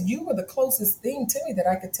because you were the closest thing to me that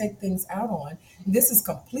I could take things out on, this is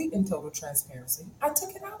complete and total transparency, I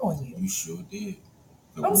took it out on you. You sure did.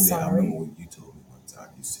 But I'm sorry. I remember when you told me one time,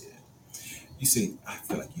 you said, I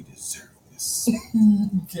feel like you deserve this.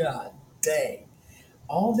 God dang.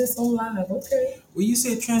 All this on live, okay. Well, you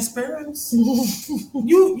said transparency.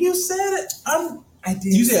 you said it. I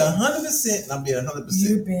did. You said 100%, and I'm being 100%.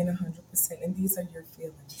 You're being 100%, and these are your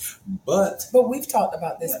feelings. But we've talked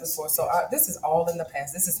about this before, so this is all in the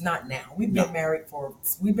past. This is not now. We've been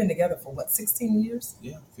together for what, 16 years?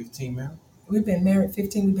 Yeah, 15 married. We've been married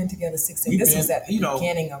 15. We've been together 16. This was at the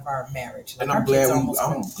beginning of our marriage. Like, and I'm glad we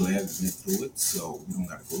went through it, so we don't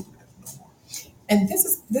got to go through that no more. And this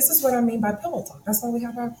is what I mean by pillow talk. That's why we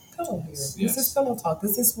have our pillow here. Yes. This is pillow talk.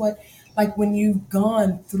 This is what, like, when you've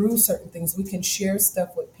gone through certain things, we can share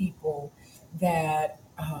stuff with people that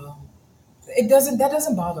that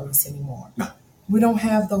doesn't bother us anymore. No. We don't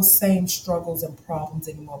have those same struggles and problems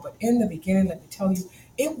anymore. But in the beginning, let me tell you,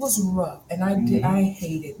 it was rough, and I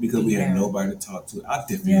hated because we had nobody to talk to. I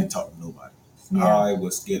definitely didn't talk to nobody. Yeah. I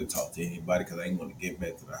was scared to talk to anybody because I didn't want to get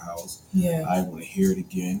back to the house. Yeah. I didn't want to hear it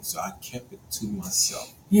again, so I kept it to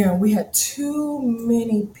myself. Yeah, we had too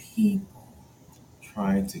many people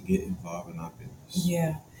trying to get involved in our business.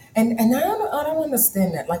 Yeah, and I don't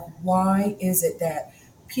understand that. Like, why is it that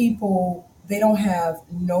people, they don't have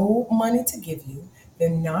no money to give you? They're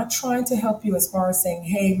not trying to help you as far as saying,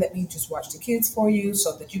 hey, let me just watch the kids for you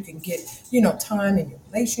so that you can get, time in your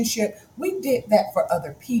relationship. We did that for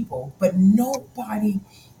other people, but nobody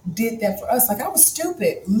did that for us. Like, I was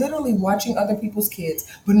stupid, literally watching other people's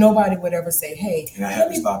kids, but nobody would ever say, hey. And I had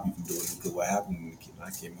to stop you from doing it because what happened when I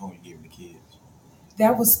came home, you gave me the kids.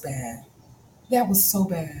 That was bad. That was so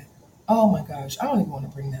bad. Oh my gosh. I don't even want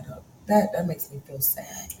to bring that up. That makes me feel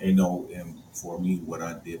sad. And for me, what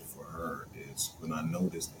I did for her is when I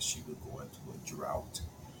noticed that she would go into a drought,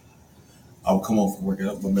 I would come home from work.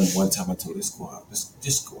 I remember one time I told her, let's go out.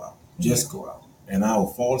 Just go out. Just go out. And I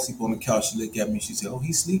would fall asleep on the couch. She looked at me. She said, oh,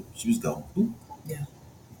 he's asleep. She was gone. Ooh. Yeah.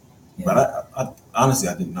 But I honestly,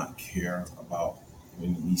 I did not care about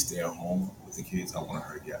when we stay at home with the kids. I wanted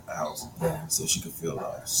her to get out the house so she could feel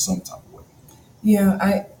some type of way.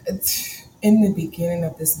 Yeah, in the beginning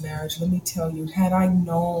of this marriage, let me tell you, had I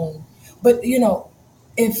known, but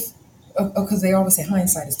if because they always say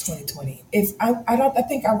hindsight is 20/20. If I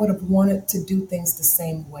think I would have wanted to do things the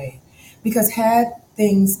same way, because had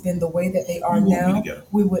things been the way that they are now,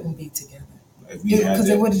 we wouldn't be together. Because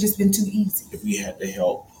it would have just been too easy. If we had the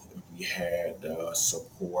help, if we had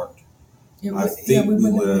support, I think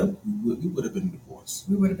we would have been divorced.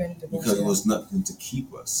 We would have been divorced because it was nothing to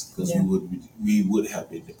keep us. Because we would have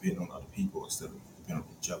been dependent on other people instead of depending on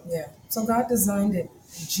each other. Yeah. So God designed it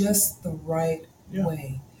just the right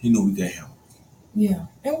way. He knew we could handle it. Yeah,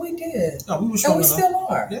 and we did, No, we were and strong we enough. still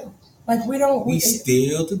are. Yeah. Like we don't, We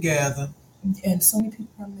still together. and so many people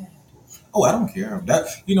are mad. Oh, I don't care. That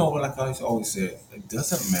like I always said, it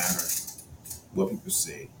doesn't matter what people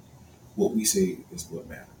say. What we say is what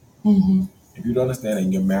matters. Mm-hmm. If you don't understand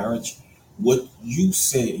in your marriage, what you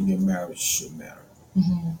say in your marriage should matter.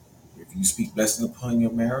 Mm-hmm. If you speak blessing upon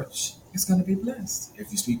your marriage, It's going to be blessed.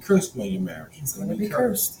 if you speak curse upon your marriage, It's going to be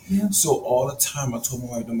cursed. Yeah. So all the time I told my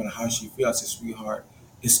wife, no matter how she feels, I said, sweetheart,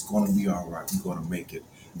 it's going to be all right. We're going to make it.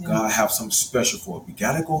 Yeah. God have something special for us. We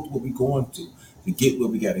got to go through what we're going through to get what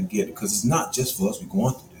we got to get. Because it's not just for us. We're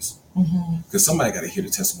going through this. Mm-hmm. Because somebody got to hear the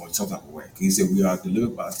testimony some type of way. He said we are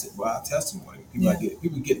delivered by our testimony.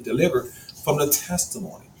 People get delivered from the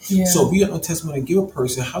testimony. Yeah. So if you have no testimony to give a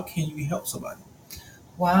person, how can you help somebody?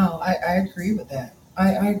 Wow, I agree with that.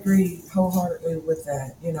 I agree wholeheartedly with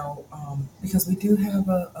that, because we do have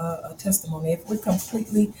a testimony. If we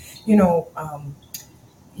completely,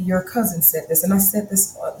 your cousin said this, and I said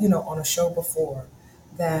this, on a show before,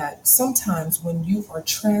 that sometimes when you are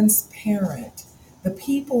transparent, the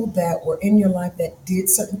people that were in your life that did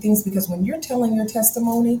certain things, because when you're telling your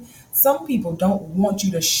testimony, some people don't want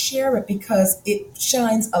you to share it because it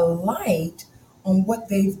shines a light on what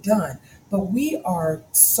they've done. But we are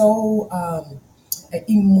so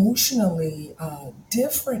emotionally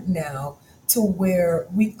different now to where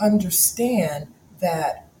we understand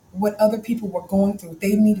that what other people were going through,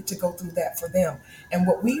 they needed to go through that for them. And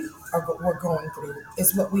what we're going through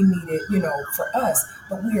is what we needed, for us.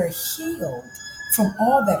 But we are healed from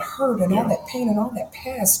all that hurt and all that pain and all that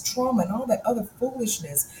past trauma and all that other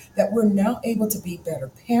foolishness, that we're now able to be better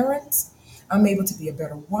parents. I'm able to be a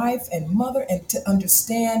better wife and mother, and to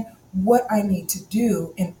understand what I need to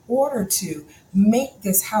do in order to make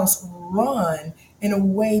this house run in a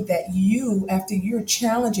way that after you're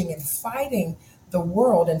challenging and fighting the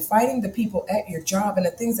world and fighting the people at your job and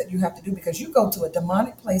the things that you have to do, because you go to a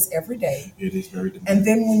demonic place every day. It is very demonic. And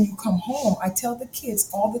then when you come home, I tell the kids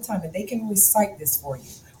all the time, and they can recite this for you.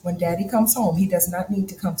 When daddy comes home, he does not need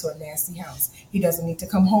to come to a nasty house. He doesn't need to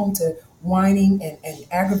come home to whining and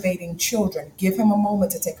aggravating children. Give him a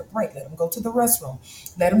moment to take a break. Let him go to the restroom.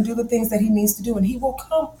 Let him do the things that he needs to do. And he will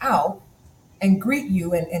come out and greet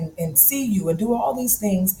you and see you and do all these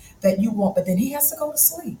things that you want. But then he has to go to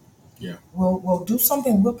sleep. Yeah. We'll do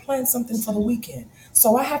something. We'll plan something for the weekend.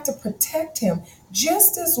 So I have to protect him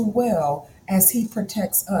just as well as he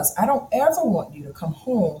protects us. I don't ever want you to come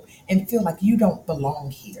home and feel like you don't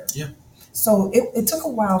belong here. Yeah. So it took a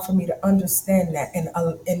while for me to understand that and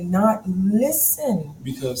not listen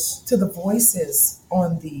to the voices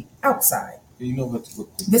on the outside. You know what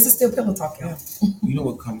this is still pillow talk, y'all. Yeah. You know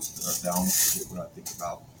what comes down to what I think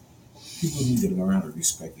about? People need to learn how to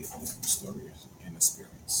respect other people's stories and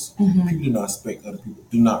experience. Mm-hmm. People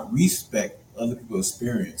do not respect other people's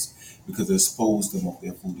experience because they expose them of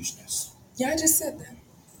their foolishness. Yeah, I just said that.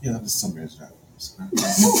 Yeah, that's something that.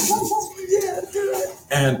 Yeah, good.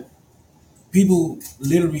 And people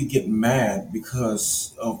literally get mad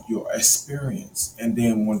because of your experience and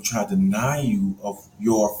then want to try to deny you of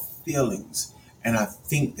your feelings. And I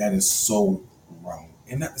think that is so wrong.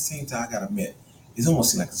 And at the same time, I gotta admit, it's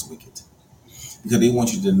almost like it's wicked. Because they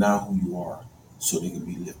want you to deny who you are so they can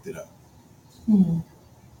be lifted up. Hmm.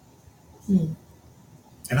 Hmm.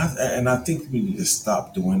 And I think people need to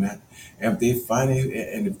stop doing that. And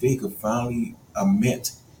if they could finally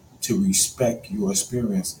admit to respect your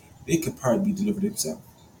experience, they could probably be delivered themselves.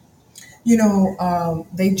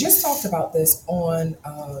 They just talked about this on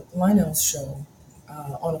Lionel's show,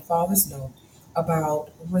 on a Father's Note,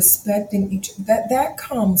 about respecting that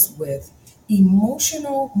comes with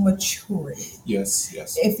emotional maturity. Yes.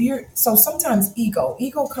 So sometimes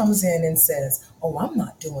ego comes in and says, "Oh, I'm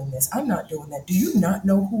not doing this. I'm not doing that. Do you not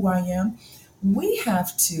know who I am?" We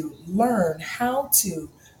have to learn how to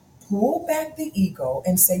pull back the ego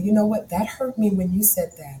and say, "You know what? That hurt me when you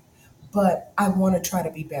said that, but I want to try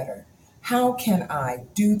to be better. How can I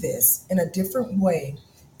do this in a different way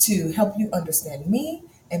to help you understand me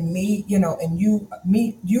and me, and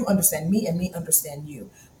you understand me and me understand you?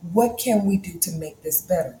 What can we do to make this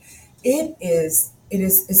better?"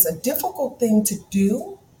 It's a difficult thing to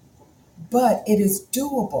do, but it is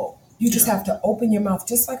doable. You just have to open your mouth.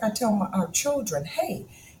 Just like I tell our children, hey,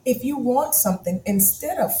 if you want something,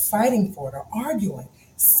 instead of fighting for it or arguing,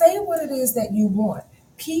 say what it is that you want.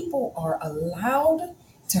 People are allowed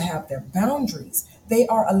to have their boundaries. They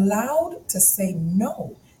are allowed to say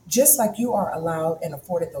no, just like you are allowed and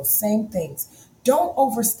afforded those same things. Don't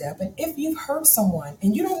overstep. And if you've hurt someone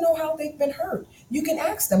and you don't know how they've been hurt, you can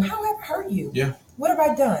ask them, how have I hurt you? Yeah. What have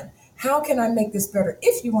I done? How can I make this better?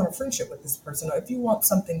 If you want a friendship with this person, or if you want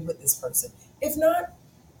something with this person. If not,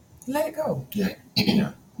 let it go. Yeah.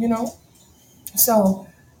 Yeah. You know. So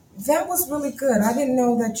that was really good. I didn't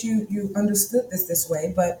know that you understood this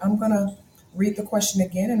way, but I'm gonna read the question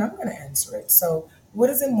again and I'm gonna answer it. So, what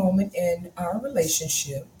is a moment in our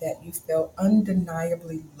relationship that you felt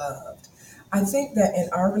undeniably loved? I think that in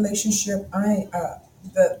our relationship,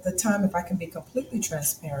 the time, if I can be completely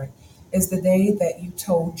transparent, is the day that you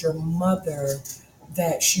told your mother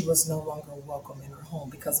that she was no longer welcome in our home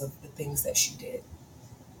because of the things that she did.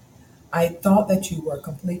 I thought that you were a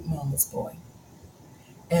complete mama's boy.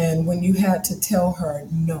 And when you had to tell her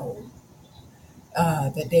no,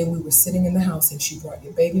 that day we were sitting in the house and she brought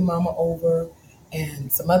your baby mama over,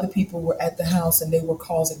 and some other people were at the house and they were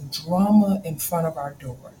causing drama in front of our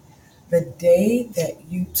door. The day that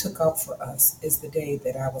you took up for us is the day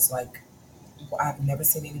that I was like, "Well, I've never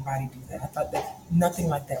seen anybody do that. I thought that nothing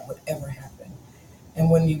like that would ever happen." And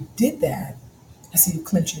when you did that, I see you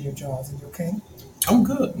clenching your jaws. Are you okay? I'm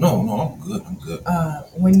good. No, no, I'm good. I'm good.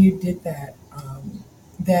 When you did that,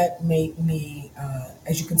 that made me,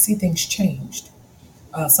 as you can see, things changed.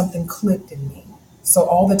 Something clicked in me. So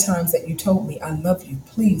all the times that you told me, "I love you,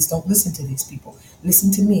 please don't listen to these people.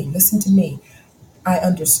 Listen to me, listen to me," I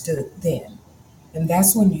understood then. And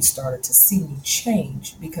that's when you started to see me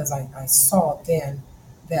change because I saw then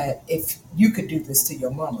that if you could do this to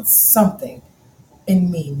your mama, something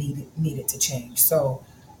in me needed to change. So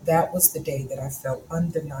that was the day that I felt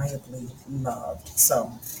undeniably loved.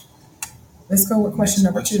 So let's go with question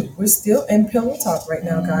Next number two. question. We're still in pillow talk right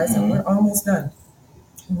now, guys, and we're almost done.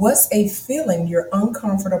 What's a feeling you're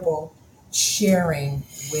uncomfortable sharing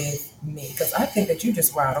with me? Because I think that you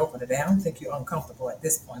just wide open today. I don't think you're uncomfortable at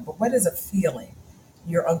this point. But what is a feeling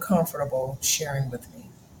you're uncomfortable sharing with me?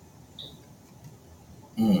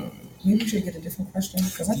 Mm. Maybe we should get a different question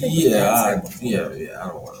because I think we Yeah, asked that before. yeah. I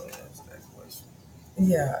don't want to answer that question.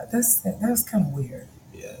 Yeah, that's kind of weird.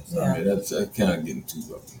 Yes, I Yeah. mean that's kind of getting too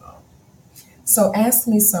rough now. So ask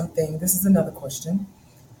me something. This is another question.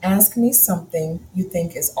 Ask me something you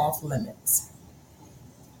think is off limits.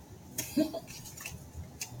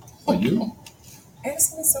 For you,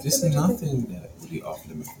 Ask me something there's that you think. nothing that really off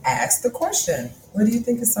limit for me. Ask the question. What do you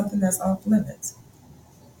think is something that's off limits?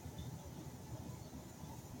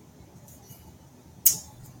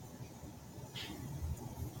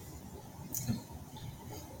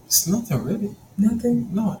 It's nothing really.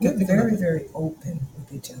 Nothing. No, I We're can't think of very, nothing. very open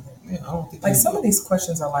with each other. Yeah, I don't think Like there's some of nothing. these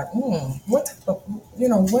questions are like, what type of,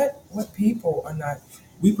 what people are not.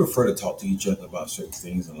 We prefer to talk to each other about certain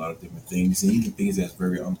things, a lot of different things, and even things that's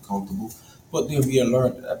very uncomfortable. But then we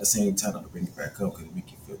learn at the same time not to bring it back up because it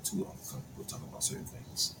make you feel too uncomfortable talking about certain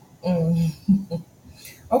things. Mm.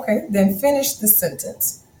 Okay, then finish the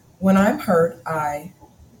sentence. When I'm hurt, I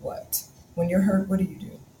what? When you're hurt, what do you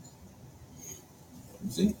do?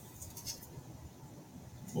 You see,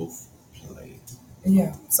 both play.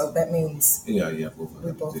 Yeah. So that means Yeah, yeah, both of we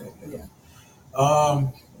them. both. Did Yeah.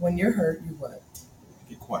 it. When you're hurt, you what?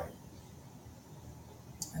 Get quiet.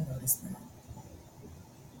 I noticed that,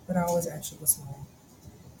 but I always ask you what's wrong.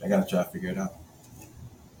 I gotta try to figure it out.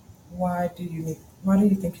 Why do you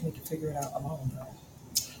think you need to figure it out alone though?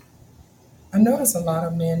 I notice a lot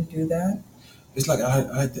of men do that. It's like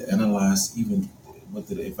I had to analyze even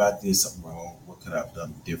if I did something wrong, what could I have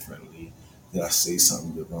done differently? Did I say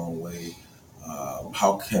something the wrong way?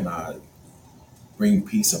 How can I bring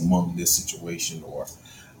peace among this situation? Or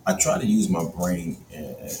I try to use my brain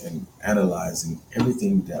and analyzing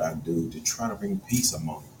everything that I do to try to bring peace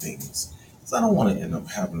among things. Because I don't want to end up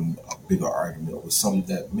having a bigger argument over something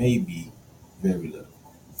that may be very little.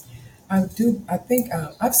 I do. I think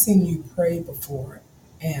I've seen you pray before,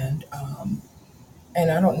 and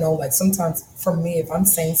and I don't know. Like sometimes for me, if I'm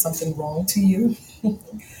saying something wrong to you,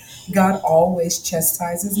 God always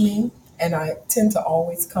chastises me, and I tend to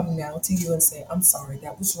always come now to you and say, "I'm sorry,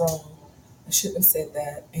 that was wrong. I shouldn't have said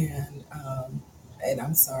that," and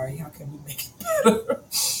I'm sorry. How can we make it better?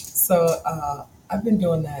 So I've been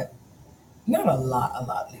doing that, not a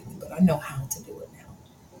lot lately, but I know how to do it now.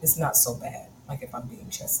 It's not so bad. Like if I'm being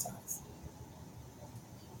chastised.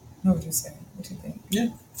 Know what you're saying? What you think? Yeah.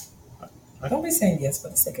 Don't be saying yes for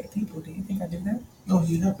the sake of the people. Do you think I do that? No,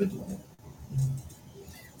 you have to do that.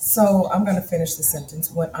 So I'm going to finish the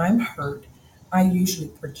sentence. When I'm hurt, I usually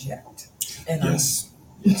project. And Yes.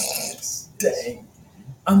 Yes. dang,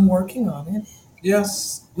 I'm working on it.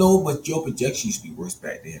 Yes. No, but your projection used to be worse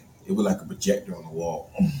back then. It was like a projector on the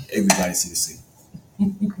wall. Everybody see the scene.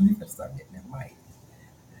 You can start getting that mic.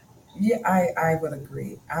 Yeah, I would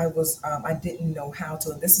agree. I didn't know how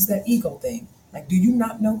to. And this is that ego thing. Like, do you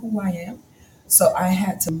not know who I am? So I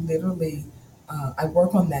had to literally, I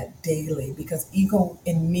work on that daily because ego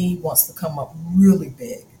in me wants to come up really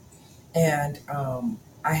big. And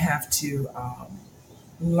I have to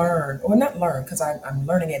learn, or not learn, because I'm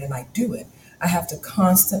learning it and I do it. I have to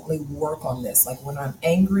constantly work on this. Like when I'm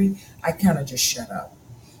angry, I kind of just shut up.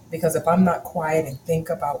 Because if I'm not quiet and think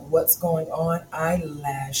about what's going on, I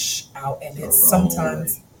lash out, and The it's wrong way.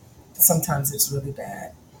 sometimes it's really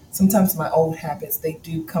bad. Sometimes my old habits they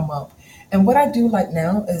do come up, and what I do like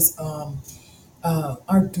now is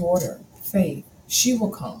our daughter Faith. She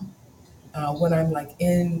will come when I'm like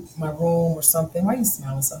in my room or something. Why are you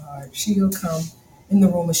smiling so hard? She'll come in the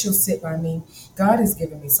room and she'll sit by me. God has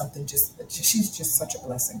given me something. Just she's just such a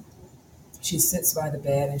blessing. She sits by the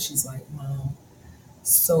bed and she's like, "Mom,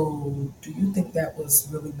 so, do you think that was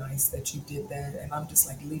really nice that you did that?" And I'm just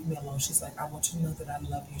like, leave me alone. She's like, I want you to know that I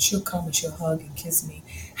love you. She'll come and she'll hug and kiss me.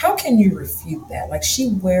 How can you refute that? Like, she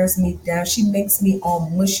wears me down. She makes me all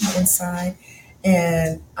mushy inside.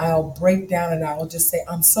 And I'll break down and I'll just say,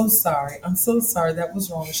 I'm so sorry. I'm so sorry. That was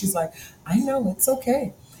wrong. And she's like, I know, it's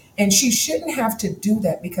okay. And she shouldn't have to do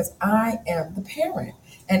that because I am the parent.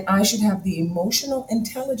 And I should have the emotional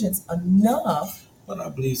intelligence enough. But I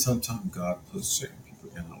believe sometimes God puts certain people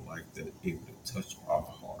in our life that are able to touch our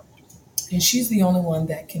heart. And she's the only one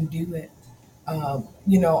that can do it.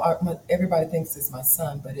 Everybody thinks it's my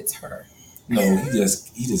son, but it's her. No, he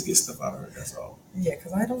just gets stuff out of her. That's all. Yeah,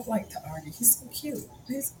 because I don't like to argue. He's so cute.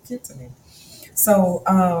 He's so cute to me. So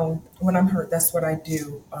when I'm hurt, that's what I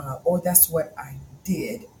do, or that's what I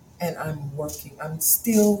did. And I'm working. I'm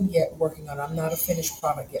still yet working on it. I'm not a finished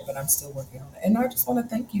product yet, but I'm still working on it. And I just want to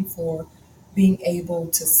thank you for being able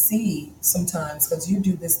to see sometimes, because you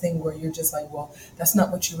do this thing where you're just like, well, that's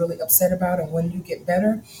not what you're really upset about. And when you get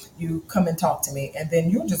better, you come and talk to me. And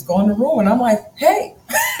then you'll just go in the room and I'm like, hey,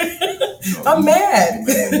 I'm mad.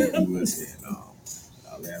 Man, we was in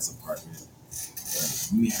our last apartment,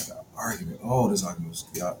 and we had an argument. Oh, this argument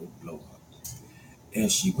was out with blow up. And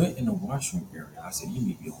she went in the washroom area. I said, "You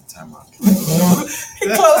need to be on timeout." He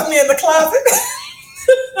closed me in the closet.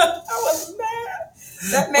 I was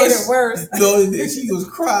mad. That made it worse. No, then she was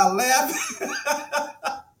crying, laughing.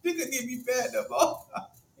 You couldn't get me bad enough. Oh.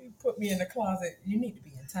 He put me in the closet. You need to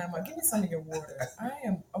be in timeout. Give me some of your water. I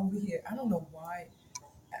am over here. I don't know why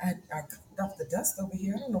I got off the dust over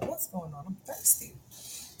here. I don't know what's going on. I'm thirsty.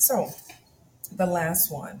 So, the last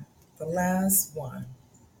one. The last one.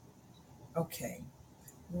 Okay.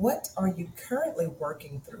 What are you currently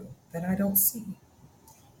working through that I don't see?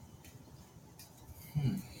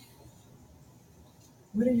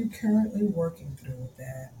 What are you currently working through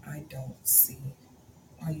that I don't see?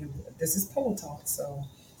 Are you? This is pillow talk, so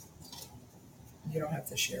you don't have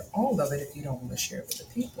to share all of it if you don't want to share it with the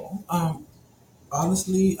people.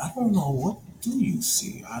 Honestly, I don't know what do you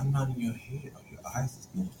see. I'm not in your head or your eyes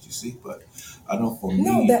know what you see, but I know for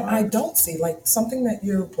No, me, that I don't see. Like something that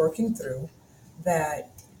you're working through that,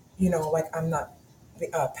 like I'm not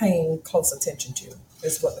paying close attention to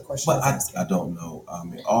is what the question but is I asking. don't know. I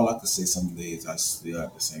mean, all I can say some days I still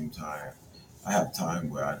at the same time. I have time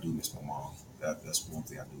where I do miss my mom. That's one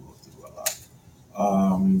thing I do go through a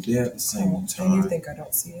lot. There at the same And you time. think I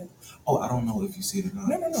don't see it? Oh, I don't know if you see it or not.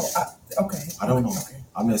 No, no, no. Okay. I don't know. Okay.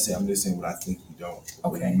 I'm just saying what I think you don't.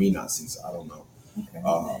 What Okay. you may not see. So I don't know. Okay.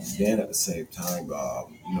 Then at the same time,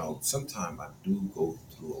 sometimes I do go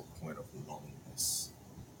through a point of loneliness.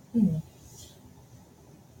 Hmm.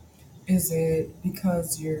 Is it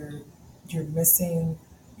because you're missing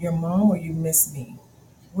your mom or you miss me?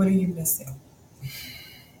 What are you missing?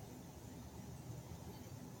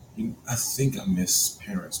 I think I miss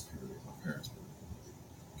parents. Period. My parents. Period.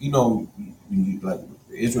 You know, like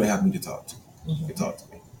Israel have me to talk to. He can Hmm. talk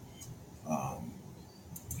to me. Um,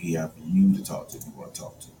 he have you to talk to if you want to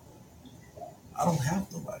talk to. I don't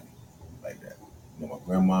have nobody like that. My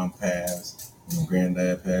grandma passed, my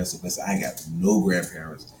granddad passed. So listen, I ain't got no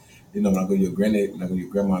grandparents. When I go to your granddad, when I go to your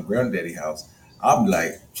grandma and granddaddy house, I'm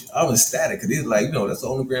like, I'm ecstatic because it's like, that's the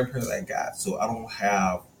only grandparents I got. So I don't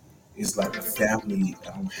have, it's like a family.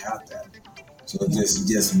 I don't have that. So it's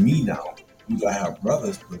just me now. I have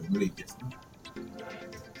brothers, but really just me.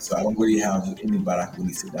 So I don't really have anybody I can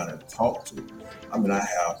really sit down and talk to. I mean, I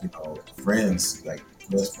have, friends, like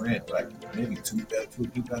best friends, like maybe two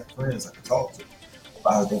people best friends I can talk to.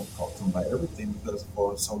 But I don't talk to them about everything because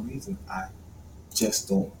for some reason I just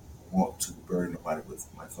don't want to burden nobody with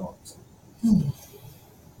my thoughts. Hmm.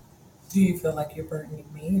 Do you feel like you're burdening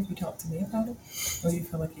me if you talk to me about it? Or do you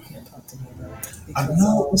feel like you can't talk to me about it? I Because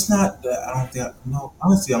know it's not that I don't think no,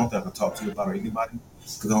 honestly I don't think I can talk to you about anybody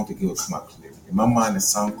because I don't think it will come out clear. In my mind it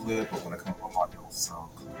sounds clear, but when it comes from my heart it don't sound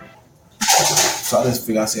clear. So I just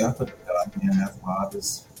figure I put that man, that's why I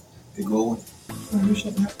just get going. Well, you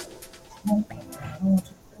shouldn't have to. I don't want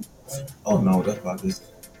you to think that way. Oh no, that's why I'm just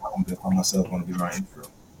by myself want to be my intro.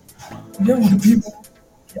 You don't want to be.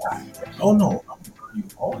 Oh no, I'm with you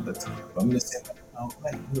all the time. But I'm just saying,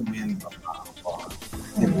 like we're men of our bar.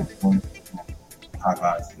 If we're going to hot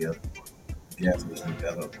eyes together, gas station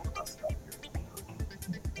together, or stuff.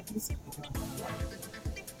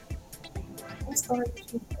 I'm sorry.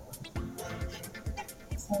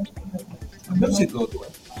 Let's just go to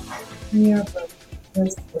it. Yeah, but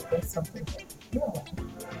there's something that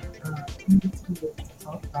you need to be able to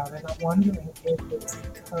talk about, and I'm wondering if it's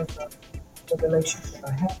because of the relationship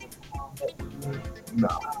I have with your mom that you No,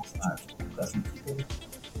 it's not. That's no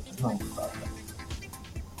problem.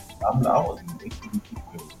 I was making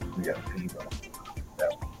people we got paid on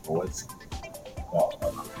that voice. Well, so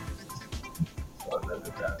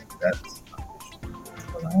that's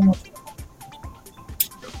But I don't want you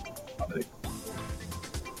I mean,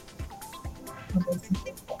 to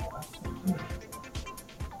basically fall out of you.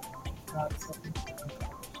 God, something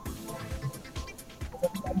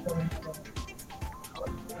everybody going to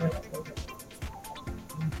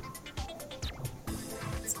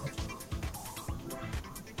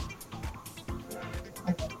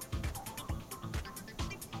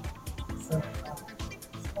so,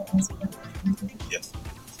 yes,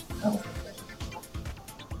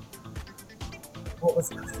 what was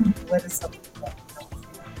what is something that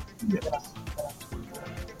yes, that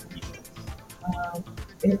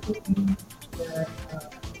it would be that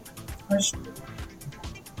pressure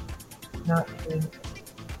not being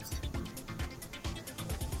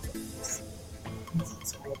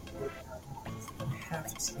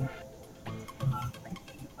have to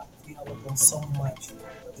be available so much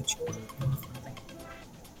for the children.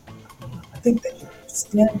 I think that you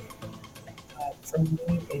understand it, but for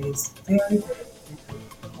me, it is very, very, very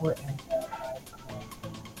important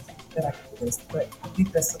that I do this. But I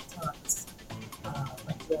think that sometimes,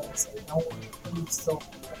 like you always say, no one do so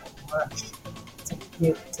much to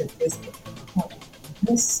get to this point.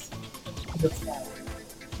 You miss your family,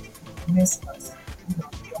 you miss us, you know.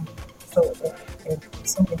 So, in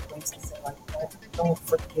so many ways, I say, like, don't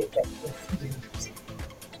forget that you're here.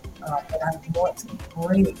 But I want to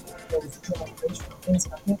break those generational things.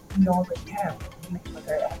 And I think we already have. Like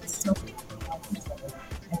I always tell people, we love each other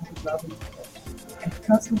and we love each other. And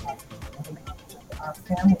because we love each other, we love each other, our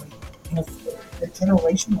family has the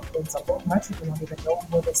generational things. A lot much people don't even know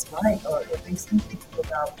what it's like, or if they see people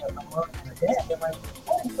without a mom and a dad, they're like,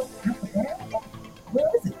 "Oh, you don't have a dad? Where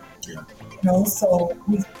is it?" yeah, You know, so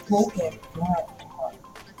we've broken that part.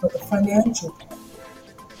 But um, the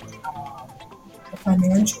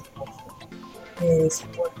financial portion is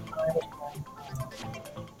what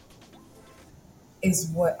is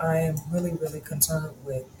what I am really, really concerned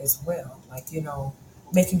with as well. Like, you know,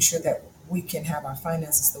 making sure that we can have our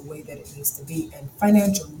finances the way that it needs to be, and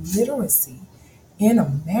financial literacy in a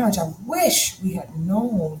marriage. I wish we had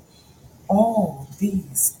known all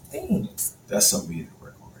these things. that's something we need to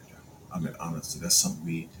work on right now. I mean, honestly, that's something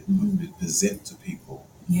we need to present to people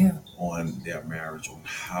Yeah. on their marriage, on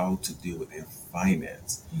how to deal with their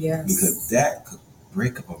finance, Yes. because that could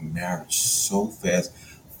break up a marriage so fast,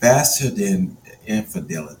 faster than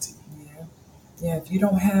infidelity. Yeah. Yeah. If you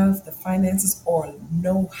don't have the finances or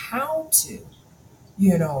know how to,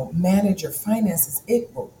 you know, manage your finances,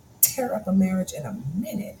 it will tear up a marriage in a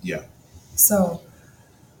minute. Yeah, So,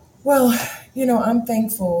 well, you know, I'm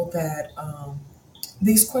thankful that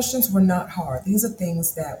these questions were not hard. These are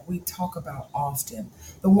things that we talk about often.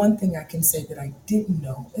 The one thing I can say that I didn't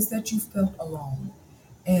know is that you felt alone,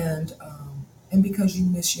 and because you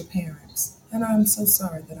miss your parents. And I'm so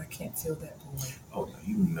sorry that I can't feel that void. oh no,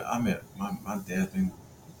 you know, I mean, my dad been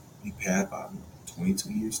he passed about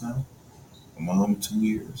 22 years now. My mom 2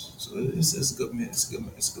 years, so it's a good man. It's a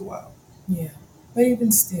good while. Yeah, but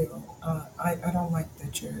even still, I don't like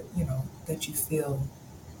that you're, you know, that you feel,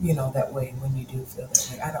 you know, that way when you do feel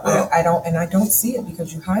that way. Well, I don't, and I don't see it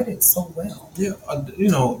because you hide it so well. yeah, you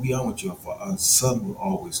know, be honest with you, a son will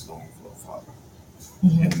always long for a father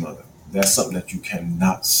Mm-hmm. and mother. That's something that you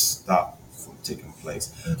cannot stop from taking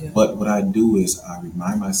place. Yeah. But what I do is I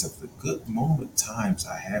remind myself the good moment times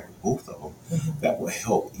I had with both of them Mm-hmm. that will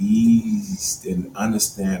help ease and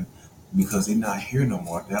understand because they're not here no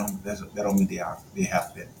more. That don't mean they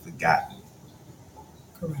have been forgotten.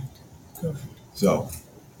 Correct. Correct. So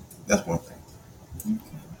that's one thing.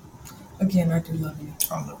 Okay. Again, I do love you.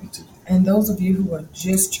 I love you too. And those of you who are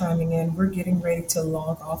just chiming in, we're getting ready to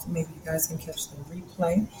log off. Maybe you guys can catch the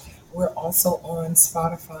replay. We're also on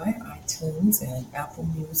Spotify, iTunes, and Apple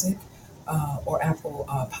Music, or Apple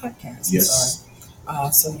Podcasts. Yes. Sorry.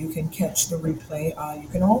 so you can catch the replay. You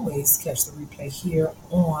can always catch the replay here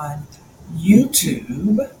on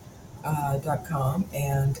YouTube.com,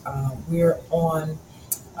 and we're on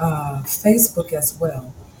Facebook as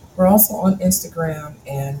well. We're also on Instagram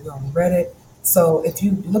and we're on Reddit. So if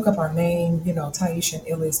you look up our name, Taisha and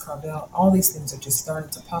Elias Carvel, all these things are just starting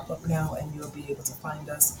to pop up now, and you'll be able to find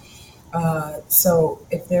us. So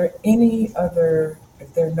if there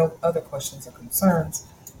are no other questions or concerns,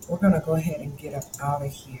 we're going to go ahead and get up out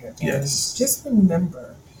of here. And Yes. just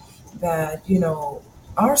remember that,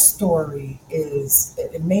 our story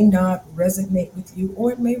it may not resonate with you,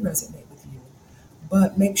 or it may resonate with you.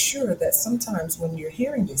 But make sure that sometimes when you're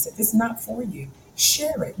hearing this, if it's not for you,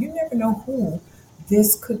 share it. You never know who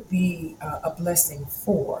this could be a blessing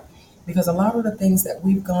for. Because a lot of the things that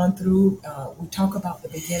we've gone through, we talk about the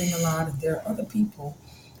beginning a lot, and there are other people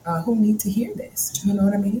who need to hear this. You know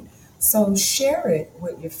what I mean? So share it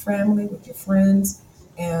with your family, with your friends.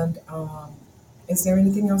 And is there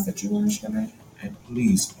anything else that you want to share? And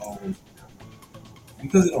please always,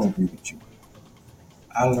 because I don't agree with you,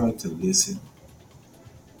 I learned to listen,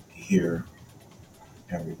 hear,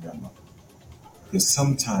 and remember. Because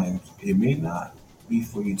sometimes it may not be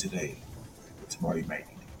for you today, but tomorrow you might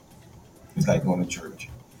need it. It's like going to church.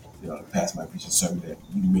 The pastor might preach a sermon that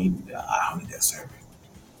you may need. I don't need that sermon.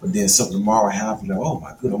 But then something tomorrow happens, like, oh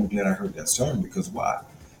my good, I'm glad I heard that sermon, because why?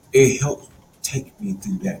 It helps take me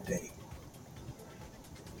through that day.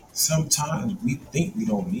 Sometimes we think we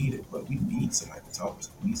don't need it, but we need somebody to talk to.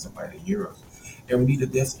 We need somebody to hear us. And we need a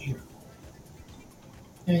deaf ear.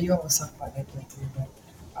 You always talk about that, but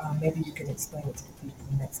maybe you can explain it to the people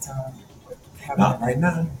next time. Not right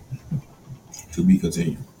now. To be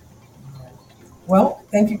continued. Well,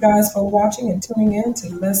 thank you guys for watching and tuning in to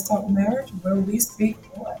Let's Talk Marriage, where we speak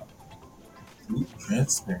what? Through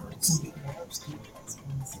transparency.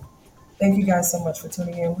 Thank you guys so much for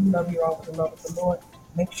tuning in. We love you all with the love of the Lord.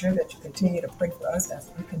 Make sure that you continue to pray for us as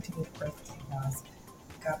we continue to pray for you guys.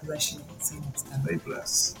 God bless you. See you next time. Stay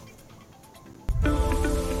blessed.